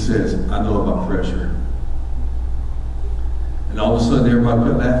 He says, I know about pressure. And all of a sudden everybody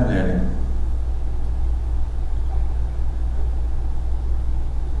quit laughing at him.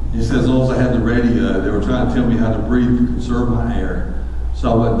 He says, as long as I had the radio, they were trying to tell me how to breathe and conserve my air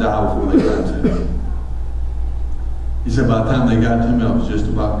so I wouldn't die before they got to me. He said, by the time they got to me, I was just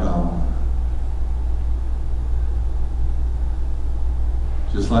about gone.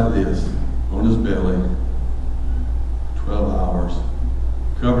 Just like this, on his belly, 12 hours,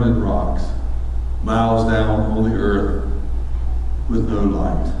 covered in rocks, miles down on the earth with no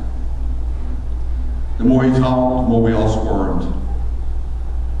light. The more he talked, the more we all squirmed.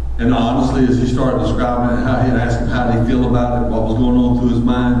 And honestly, as he started describing it, how he had asked him how did he feel about it, what was going on through his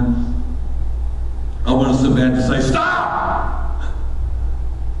mind, I wanted so bad to say, stop!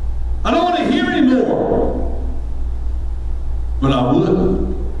 I don't want to hear anymore. But I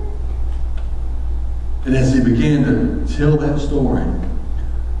wouldn't. And as he began to tell that story,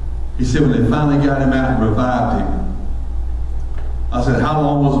 he said when they finally got him out and revived him, I said, how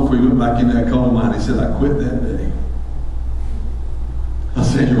long was it before you went back in that coal mine? He said, I quit that day. I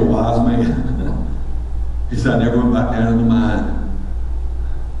said, you're a wise man. He said, I never went back down in the mine.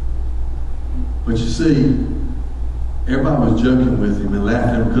 But you see, everybody was joking with him and laughed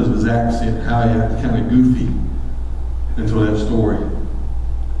at him because of his accent, how he acted kind of goofy until that story.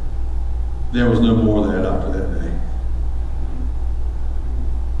 There was no more of that after that day.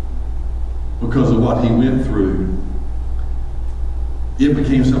 Because of what he went through, it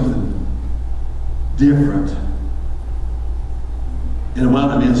became something different. And it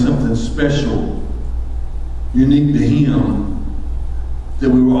wound up being something special, unique to him, that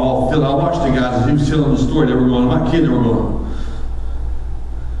we were all feeling. I watched the guys as he was telling the story. They were going, my kid, they were going.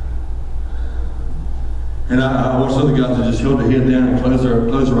 And I watched other guys that just held their head down and closed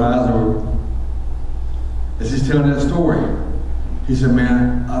their eyes. As he's telling that story, he said,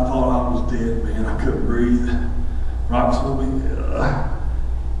 man, I thought I was dead, man. I couldn't breathe. Rocks on me.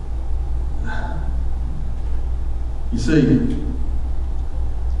 You see,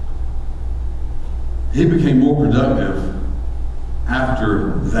 he became more productive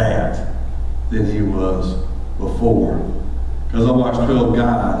after that than he was before. Because I watched 12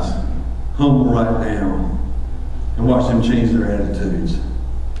 guys humble right down and watched them change their attitudes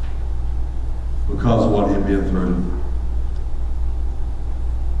because of what he had been through.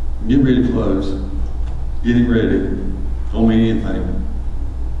 Get ready to close. Getting ready don't mean anything.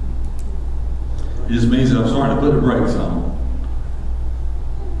 It just means that I'm starting to put the brakes on.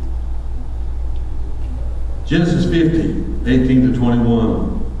 Genesis 50, 18 to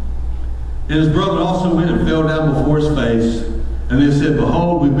 21. And his brother also went and fell down before his face, and they said,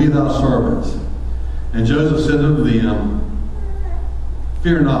 behold, we be thy servants. And Joseph said unto them,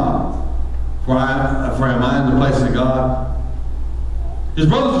 fear not, for am I in the place of God? His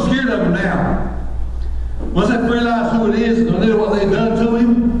brothers are scared of him now. Once they realized who it is and they knew what they'd done to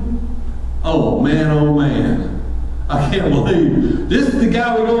him, oh man, I can't believe. This is the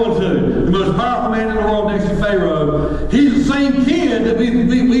guy we're going to, the most powerful man in the world next to Pharaoh. He's the same kid that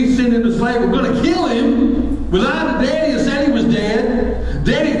we sent into slavery. We're going to kill him. We lied to Daddy and said he was dead.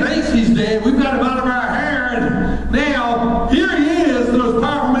 Daddy thinks he's dead. We've got him out of our hair. And now, here he is, the most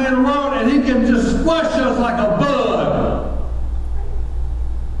powerful man in the world, and he can just squash us like a bug.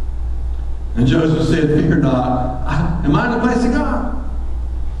 And Joseph said, fear not. Am I in the place of God?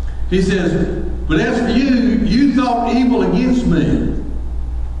 He says, but as for you, you thought evil against me,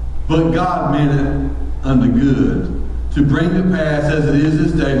 but God meant it unto good, to bring to pass as it is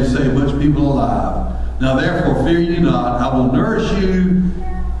this day to save much people alive. Now therefore fear ye not, I will nourish you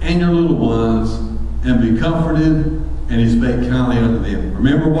and your little ones, and be comforted. And he spake kindly unto them.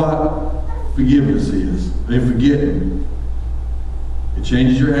 Remember what forgiveness is. And forgetting. It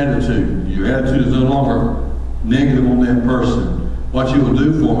changes your attitude. Your attitude is no longer negative on that person. What you will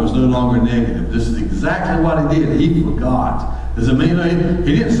do for him is no longer negative. This is exactly what he did. He forgot. Does it mean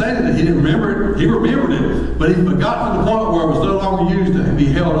he didn't say that he didn't remember it? He remembered it, but he forgot to the point where it was no longer used to be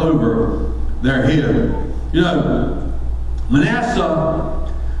held over their head. You know,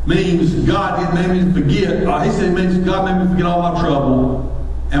 Manasseh means God made me forget. He said it means God made me forget all my trouble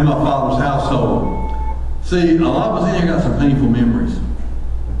and my father's household. See, a lot of us in here got some painful memories.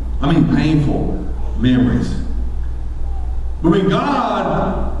 I mean painful memories. But when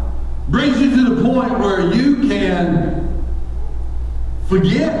God brings you to the point where you can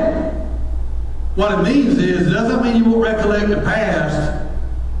forget, What it means is, it doesn't mean you won't recollect the past,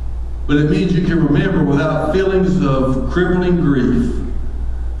 but it means you can remember without feelings of crippling grief,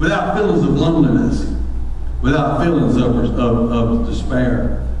 without feelings of loneliness, without feelings of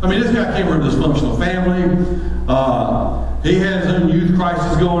despair. I mean, this guy came from a dysfunctional family. He had his own youth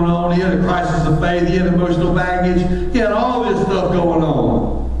crisis going on. He had a crisis of faith. He had emotional baggage. He had all this stuff going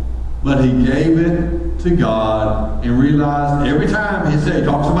on. But he gave it to God and realized every time he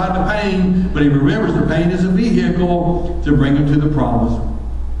talks about the pain, but he remembers the pain is a vehicle to bring him to the promise.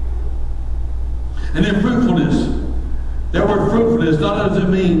 And then fruitfulness. That word fruitfulness, not only does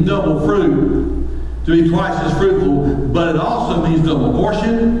it mean double fruit, to be twice as fruitful, but it also means double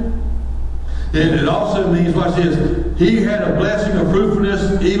portion. And it also means, watch this, he had a blessing of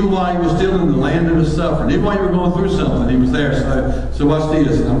fruitfulness even while he was still in the land of his suffering. Even while you were going through something, he was there. So watch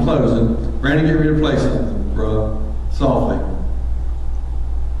this. I'm closing. Brandon, get ready to play something, bro. Softly.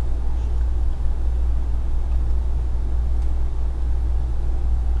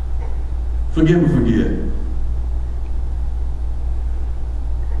 Forgive and forget.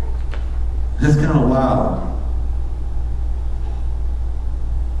 That's kind of wild.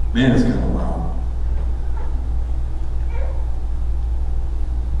 Man, it's kind of wild.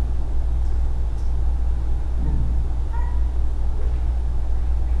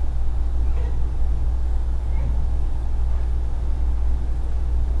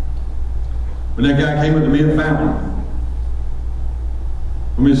 When that guy came up to me and found him,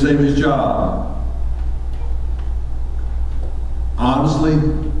 for me to save his job, honestly,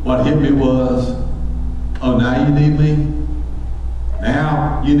 what hit me was, oh, now you need me?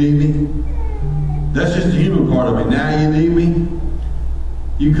 Now you need me? That's just the human part of me. Now you need me?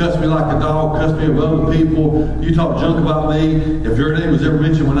 You cuss me like a dog, cuss me above the people, you talk junk about me. If your name was ever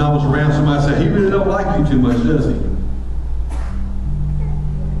mentioned when I was around, somebody said, he really don't like you too much, does he?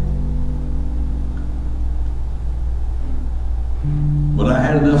 But I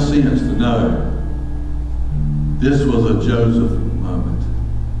had enough sense to know this was a Joseph moment.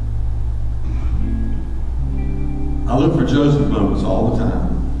 I look for Joseph moments all the time.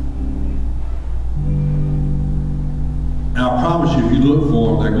 And I promise you, if you look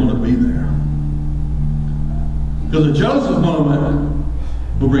for them, they're going to be there. Because a Joseph moment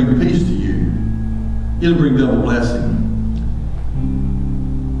will bring peace to you. It'll bring double blessing.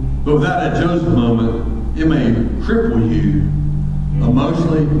 But without that Joseph moment, it may cripple you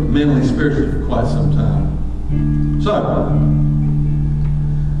emotionally, mentally, spiritually for quite some time. So,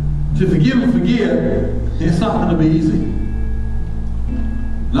 to forgive and forget, it's not going to be easy.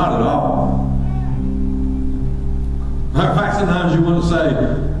 Not at all. Matter of fact, sometimes you want to say,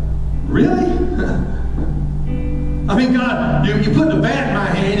 really? I mean, God, you put the bat in my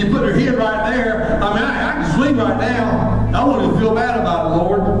hand, you put her head right there. I mean, I can swing right now. I won't even feel bad about it,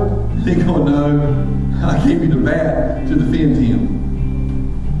 Lord. He going, no, I gave you the bat to defend him.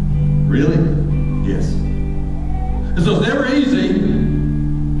 Really? Yes. And so it's never easy,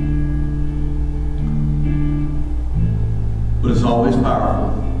 but it's always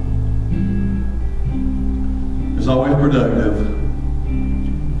powerful. It's always productive.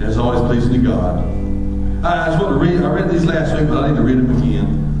 And it's always pleasing to God. I just want to read, I read these last week, but I need to read them again.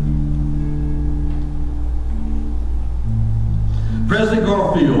 President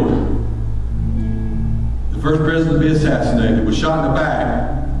Garfield, the first president to be assassinated, was shot in the back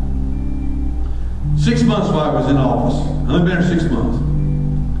 6 months while he was in office. Only been there 6 months.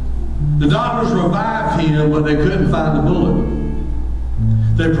 The doctors revived him, but they couldn't find the bullet.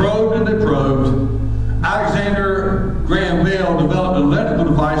 They probed and they probed. Alexander Graham Bell developed an electrical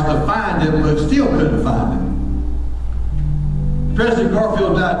device to find him, but still couldn't find him. President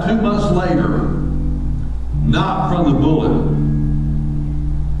Garfield died 2 months later, not from the bullet,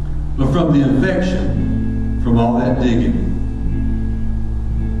 but from the infection from all that digging.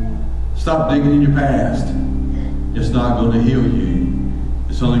 Stop digging in your past. It's not going to heal you.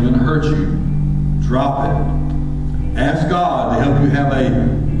 It's only going to hurt you. Drop it. Ask God to help you have a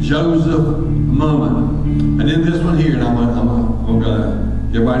Joseph moment. And in this one here, and I'm going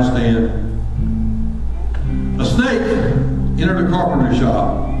to everybody stand. A snake entered a carpenter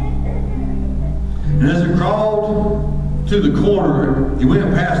shop. And as it crawled to the corner, he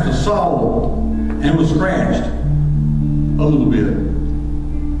went past a saw and was scratched a little bit.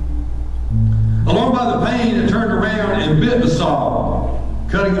 Alarmed by the pain, it turned around and bit the saw,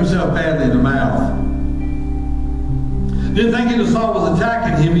 cutting himself badly in the mouth. Then, thinking the saw was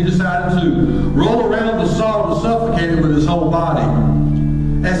attacking him, he decided to roll around the saw to suffocate him with his whole body.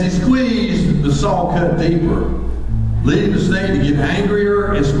 As he squeezed, the saw cut deeper, leading the snake to get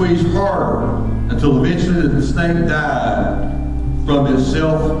angrier and squeeze harder until eventually the snake died from his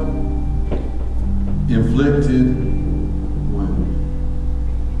inflicted wound.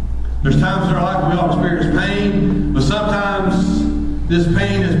 There's times in our life we all experience pain, but sometimes this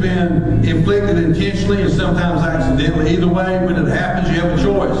pain has been inflicted intentionally and sometimes accidentally. Either way, when it happens, you have a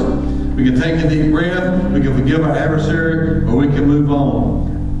choice. We can take a deep breath, we can forgive our adversary, or we can move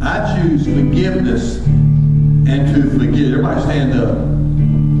on. I choose forgiveness and to forgive. Everybody stand up.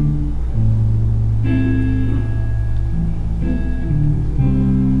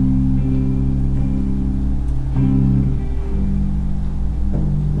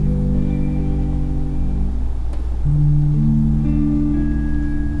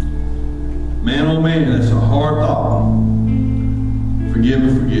 Man, oh man, that's a hard thought. Forgive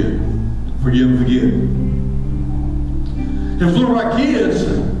and forget. Forgive and forget. If it's one of our kids,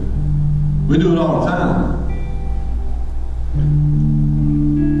 we do it all the time.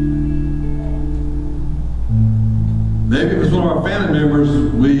 Maybe if it's one of our family members,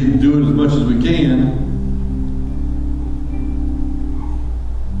 we do it as much as we can.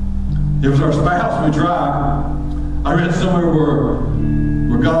 If it's our spouse, we try. I read somewhere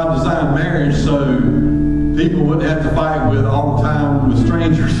where God designed marriage so people wouldn't have to fight with all the time with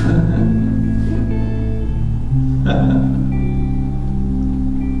strangers.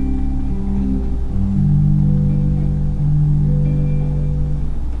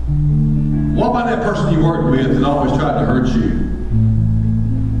 What about that person you worked with that always tried to hurt you,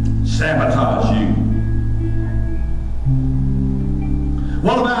 sabotage you?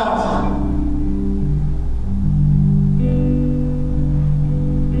 What about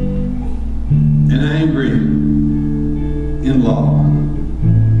an angry in-law?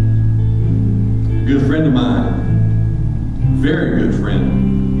 A good friend of mine, very good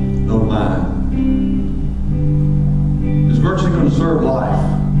friend of mine, is virtually going to serve life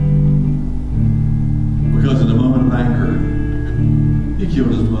because in a moment of anger, he killed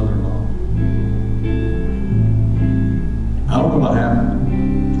his mother-in-law. I don't know what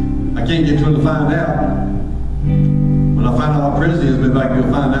happened. I can't get to him to find out. When I find out how prison he is, maybe I can go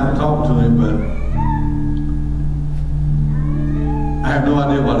find out and talk to him, but I have no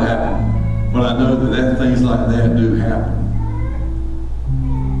idea what happened. But I know that things like that do happen.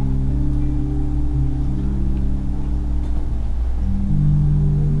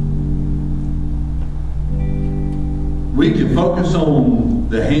 We can focus on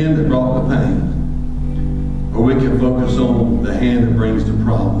the hand that brought the pain, or we can focus on the hand that brings the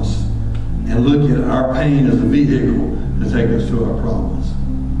promise and look at our pain as a vehicle to take us to our promise.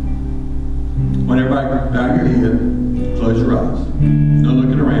 When everybody bow your head, close your eyes. No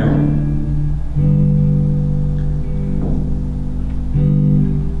looking around.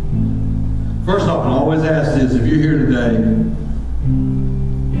 First off, I always ask this: if you're here today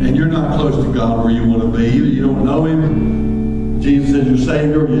and you're not close to God where you want to be, either you don't know Him, Jesus is your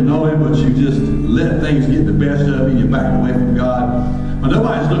Savior, or you know Him, but you just let things get the best of you, you back away from God. But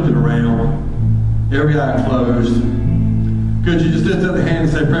nobody's looking around, every eye closed. Could you just lift up the hand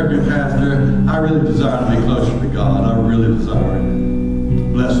and say, "Pray for me, Pastor, I really desire to be closer to God. I really desire it.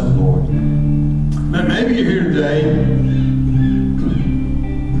 Bless Him, Lord." Maybe you're here today,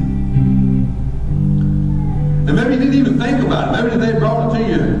 and maybe you didn't even think about it. Maybe they brought it to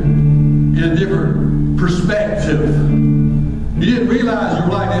you in a different perspective. You didn't realize you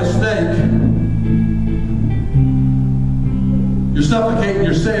were like that snake. You're suffocating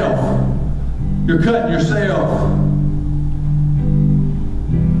yourself. You're cutting yourself.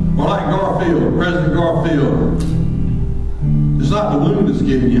 Or like Garfield, President Garfield. It's not the wound that's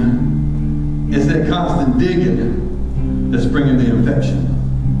getting you. It's that constant digging that's bringing the infection.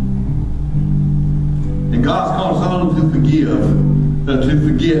 And God's calling us on to forgive, to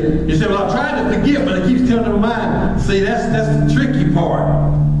forget. You say, "Well, I'm trying to forget, but it keeps coming to my mind." See, that's the tricky part.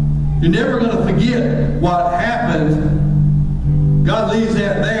 You're never going to forget what happened. God leaves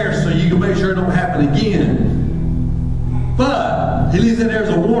that there so you can make sure it don't happen again. But He leaves that there as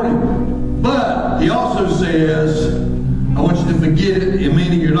a warning. But He also says, I want you to forget it,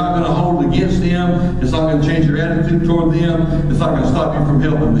 meaning you're not going to hold it against them. It's not going to change your attitude toward them. It's not going to stop you from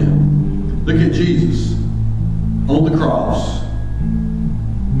helping them. Look at Jesus on the cross.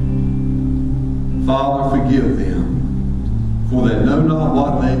 Father, forgive them, for they know not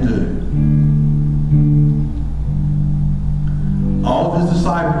what they do. All of His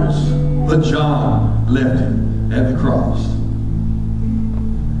disciples, but John, left Him at the cross.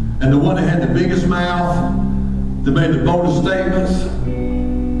 And the one that had the biggest mouth, that made the boldest statements,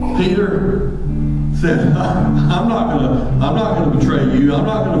 Peter, said, I'm not going to betray you. I'm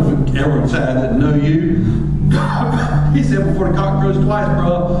not going to ever say I didn't know you. He said, before the cock crows twice,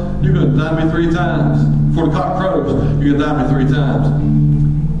 bro, you're going to deny me 3 times. Before the cock crows, you're going to deny me 3 times.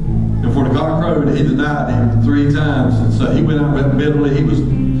 And before before the cock crowed, he denied him 3 times. And so he went out bitterly. Him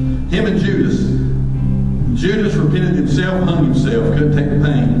and Judas. Judas repented himself, hung himself, couldn't take the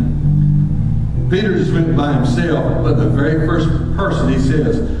pain. Peter just went by himself, but the very first person he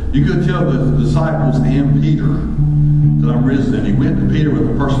says, you could tell the disciples and Peter that I'm risen. And he went to Peter with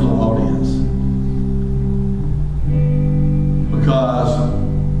a personal audience. Because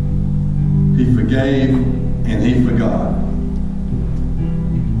he forgave and he forgot.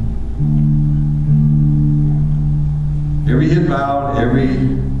 Every head bowed, every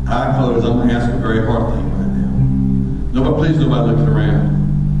eye closed. I'm going to ask a very hard thing right now. Please nobody looking around.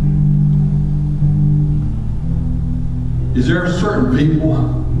 Is there certain people,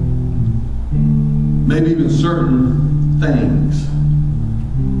 maybe even certain things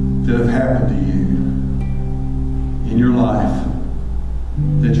that have happened to you in your life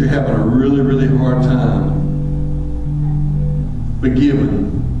that you're having a really, really hard time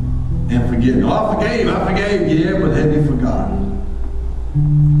forgiving and forgetting? Oh, I forgave, yeah, but have you forgotten?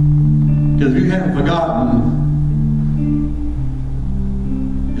 Because if you haven't forgotten,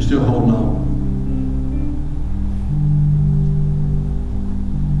 you're still holding on.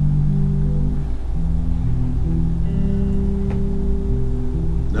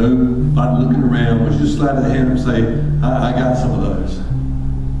 Nobody looking around, but just slide the hand and say, I got some of those.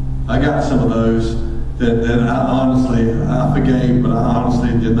 I got some of those that I honestly, I forgave, but I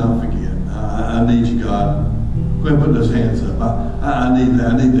honestly did not forget. I need you, God. Go ahead and put those hands up. I need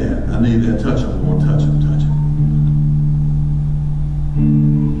that, I need that, I need that. Touch them, Lord, touch them, touch them.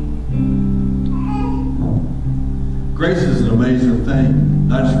 Grace is an amazing thing,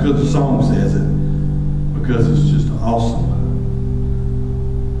 not just because the song says it, because it's just awesome.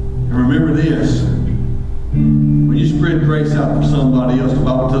 And remember this, when you spread grace out for somebody else, the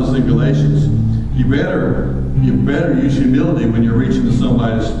Bible tells us in Galatians, you better use humility when you're reaching to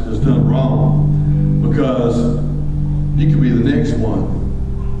somebody that's done wrong, because you could be the next one.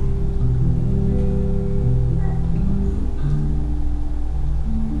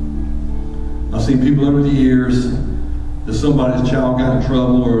 I've seen people over the years that somebody's child got in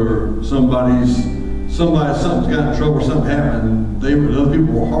trouble, or something's got in trouble, or something happened, and other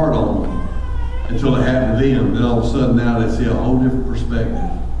people were hard on them until it happened to them. Then all of a sudden now they see a whole different perspective.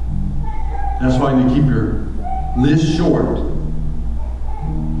 That's why you need to keep your list short.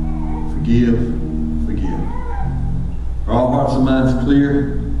 Forgive, forgive. Are all hearts and minds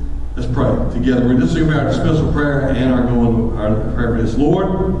clear? Let's pray together. We're just doing our dismissal prayer and our prayer for this. Lord,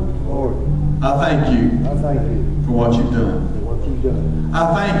 I thank you for what you've done. I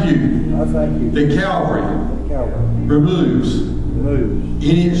thank you that Calvary removes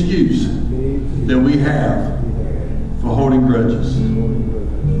any excuse that we have for holding grudges.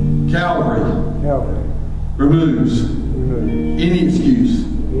 Calvary removes any excuse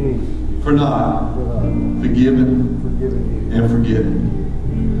for not forgiving and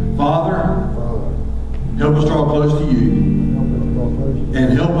forgetting. Father, help us draw close to you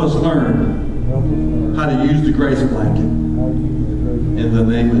and help us learn how to use the grace blanket. In the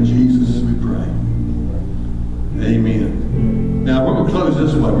name of Jesus we pray. Amen. Now we're going to close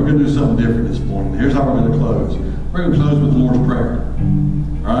this way. We're going to do something different this morning. Here's how we're going to close. We're going to close with the Lord's Prayer.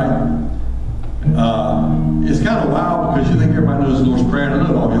 Alright? It's kind of wild because you think everybody knows the Lord's Prayer, and I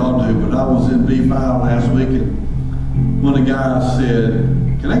know all y'all do, but I was in B5 last week and one of the guys said,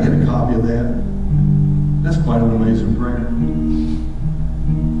 can I get a copy of that? That's quite an amazing prayer.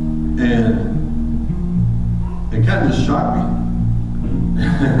 And it kind of just shocked me.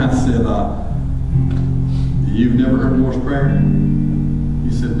 And I said, you've never heard the Lord's Prayer? He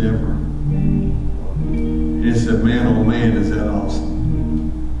said, never. And he said, man, oh man, is that awesome.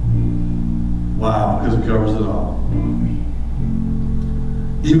 Wow, because it covers it all.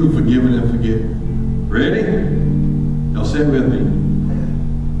 Even forgiving and forgetting. Ready? Y'all say it with me.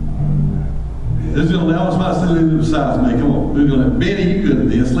 This is going to allow us to lead besides me. Come on. Who's going to? Benny, you good at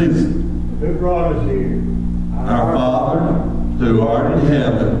this. Lead us. Who brought us here? Our Father, who art in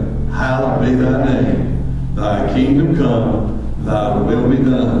heaven, hallowed be thy name. Thy kingdom come, thy will be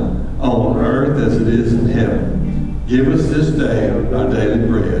done, on earth as it is in heaven. Give us this day our daily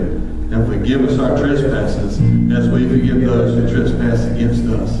bread, and forgive us our trespasses, as we forgive those who trespass against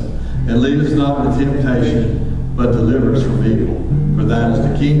us. And lead us not into temptation, but deliver us from evil. For thine is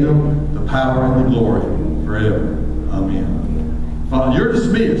the kingdom, the power, and the glory, forever. Amen. Father, you're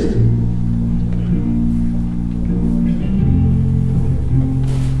dismissed.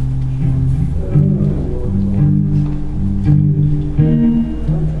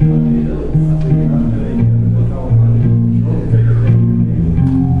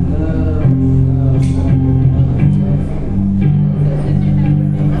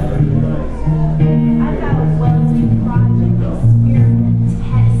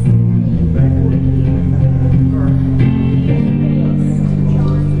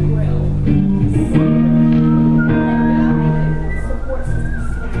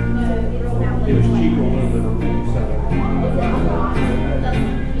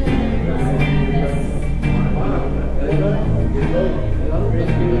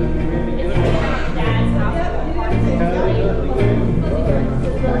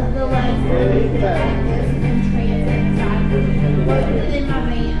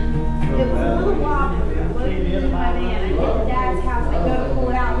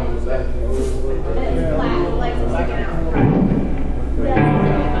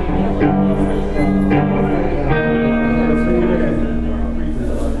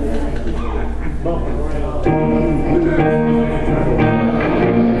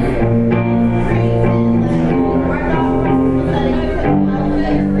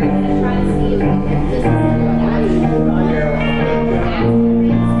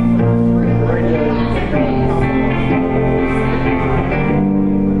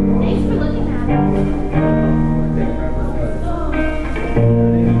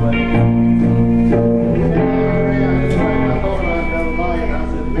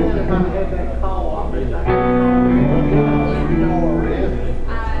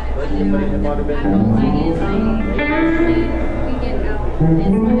 I will say is like, usually we get out this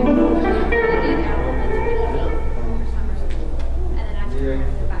month, we get out on the 28th for summer school. And then after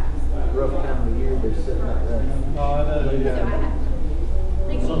we're back to school. Rough time of the year, they're sitting out there. Oh, I know, So I yeah. have,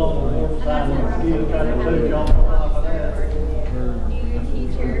 like, It's a long and that's been rough You because try to I put have you on to top of that. new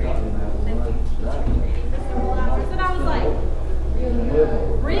teacher that teaches training for several hours. And I was like,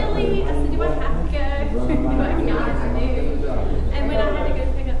 really? I said, do I have to go? Do I not to do? And when I had to go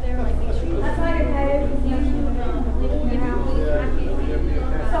pick up, they were like, that's why you're paid.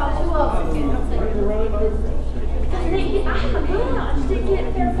 So I was like, I have a gun. I just didn't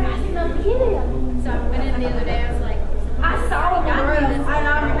get there fast enough to get him. So I went in the other day. I was like, I saw him in the room, and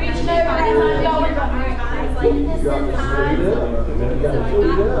I'm reaching over and y'all were going, all right, guys, like this is time. So I got,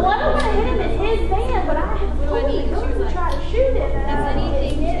 well, I don't want to hit him in his van, but I have to go and try to shoot him. Has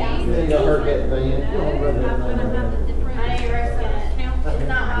anything changed? You ain't gonna hurt that van. You don't run that I'm going to have van. the different. I ain't risking it. It's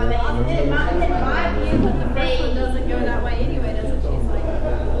not my van. It might be my view, but the first one doesn't go that way anyway, does it? She's like, no,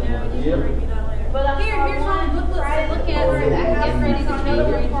 you can bring me that later. But here's one. Look at get ready to change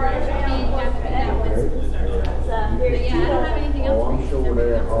your insurance. And you have to do that when school starts. But yeah, I don't have anything else. Oh, I'm sure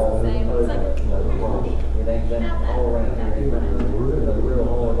they're all, Same. It's like, it ain't been all around here. It's been real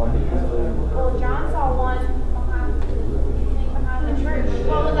hard like it used to. Well, John saw one behind the church.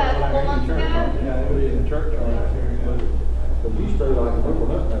 What was that, a couple months ago? Yeah, it was in church on it. But you stay like a little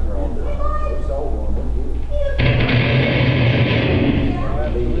nut never on there. They sold one, what you?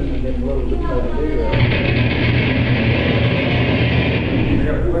 They even get a little bit of the deal. I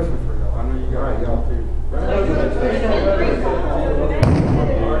got a question for y'all. I know you got y'all too.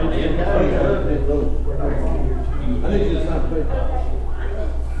 I need you to sign the paper.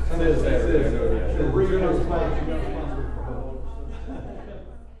 Says that.